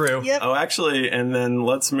Misty Crew. Yep. Oh, actually, and then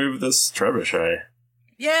let's move this trebuchet.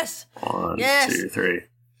 Yes. 1, Yes. 2, 3.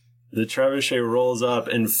 The trebuchet rolls up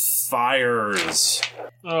and fires.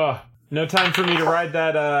 Oh, no time for me to ride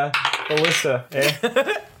that ballista.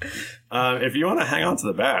 Eh? If you want to hang on to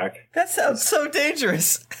the back, That sounds so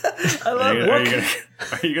dangerous. I love it.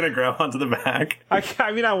 are you gonna grab onto the back?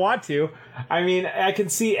 I mean, I want to. I mean, I can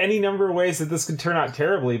see any number of ways that this could turn out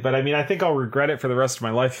terribly, but I mean, I think I'll regret it for the rest of my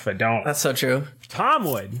life if I don't. That's so true. Tom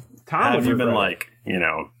would. Have you been regret it.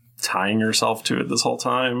 tying yourself to it this whole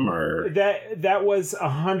time, or That was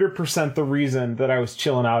 100% the reason that I was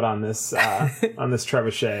chilling out on this on this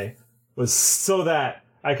trebuchet, was so that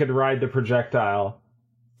I could ride the projectile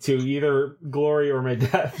to either glory or my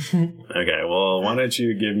death. Okay, well, why don't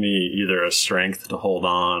you give me either a strength to hold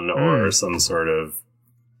on or some sort of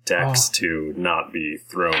dex to not be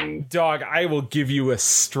thrown. Dog, I will give you a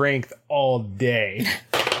strength all day.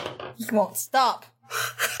 You won't stop.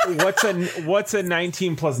 What's a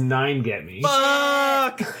 19 plus 9 get me?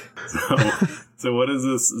 Fuck! So what is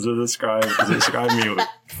this? Describe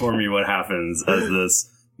for me what happens as this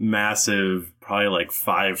massive, probably like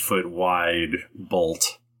 5 foot wide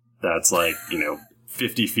bolt that's like,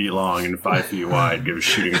 50 feet long and 5 feet wide goes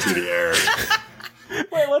shooting through the air.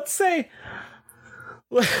 Wait, let's say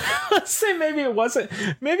maybe it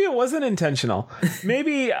wasn't intentional.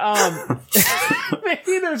 Maybe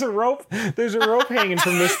maybe there's a rope hanging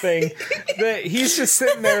from this thing that he's just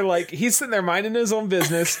sitting there minding his own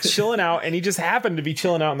business, chilling out, and he just happened to be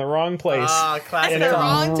chilling out in the wrong place. Classic. And The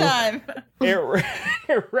wrong time.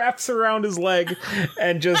 it wraps around his leg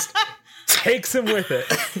and just takes him with it.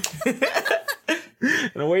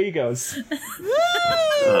 And away he goes.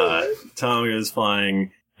 Tom goes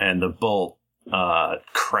flying, and the bolt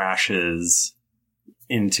crashes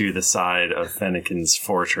into the side of Fennekin's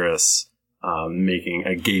fortress, making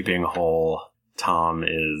a gaping hole. Tom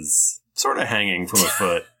is sort of hanging from a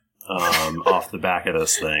foot off the back of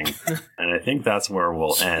this thing. And I think that's where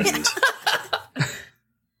we'll end.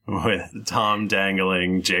 With Tom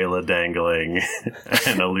dangling, Jayla dangling,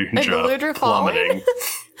 and Alundra plummeting.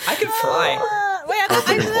 I can fly. Wait, I thought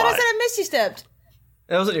I said I Misty stepped.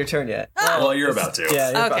 That wasn't your turn yet. Well, you're about to.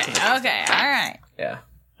 Yeah, you're about to. Okay, all right. Yeah.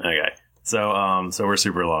 Okay. So we're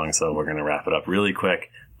super long, so we're gonna wrap it up really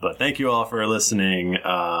quick. But thank you all for listening.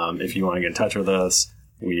 If you want to get in touch with us,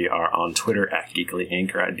 we are on Twitter at Geekly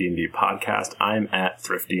Inc. or at D&D Podcast. I'm at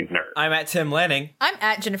Thrifty Nerd. I'm at Tim Lanning. I'm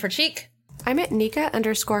at Jennifer Cheek. I'm at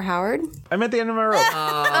Nika_Howard. I'm at the end of my rope.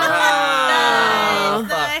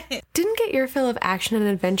 Didn't get your fill of action and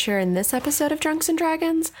adventure in this episode of Drunks and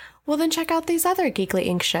Dragons? Well, then check out these other Geekly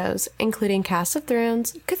Inc. shows, including Cast of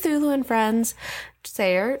Thrones, Cthulhu and Friends,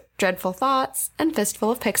 Sayer, Dreadful Thoughts, and Fistful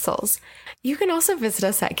of Pixels. You can also visit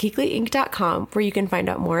us at geeklyinc.com, where you can find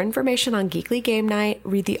out more information on Geekly Game Night,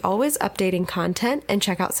 read the always updating content, and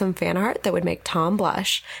check out some fan art that would make Tom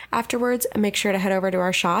blush. Afterwards, make sure to head over to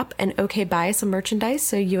our shop and buy some merchandise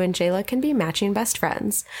so you and Jayla can be matching best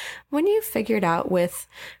friends. When you've figured out with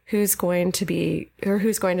who's going to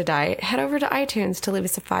die, head over to iTunes to leave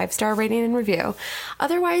us a 5-star rating and review.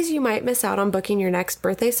 Otherwise, you might miss out on booking your next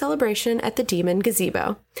birthday celebration at the Demon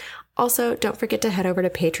Gazebo. Also, don't forget to head over to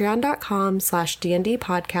patreon.com/DND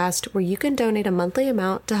podcast, where you can donate a monthly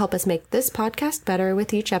amount to help us make this podcast better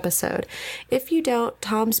with each episode. If you don't,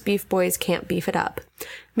 Tom's Beef Boys can't beef it up.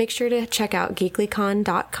 Make sure to check out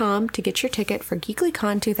geeklycon.com to get your ticket for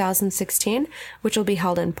GeeklyCon 2016, which will be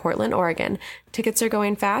held in Portland, Oregon. Tickets are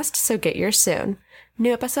going fast, so get yours soon.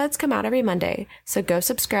 New episodes come out every Monday, so go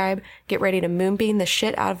subscribe, get ready to moonbeam the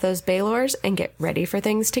shit out of those Baylors, and get ready for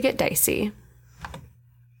things to get dicey.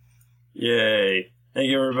 Yay. Thank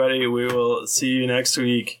you, everybody. We will see you next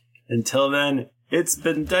week. Until then, it's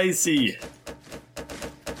been dicey.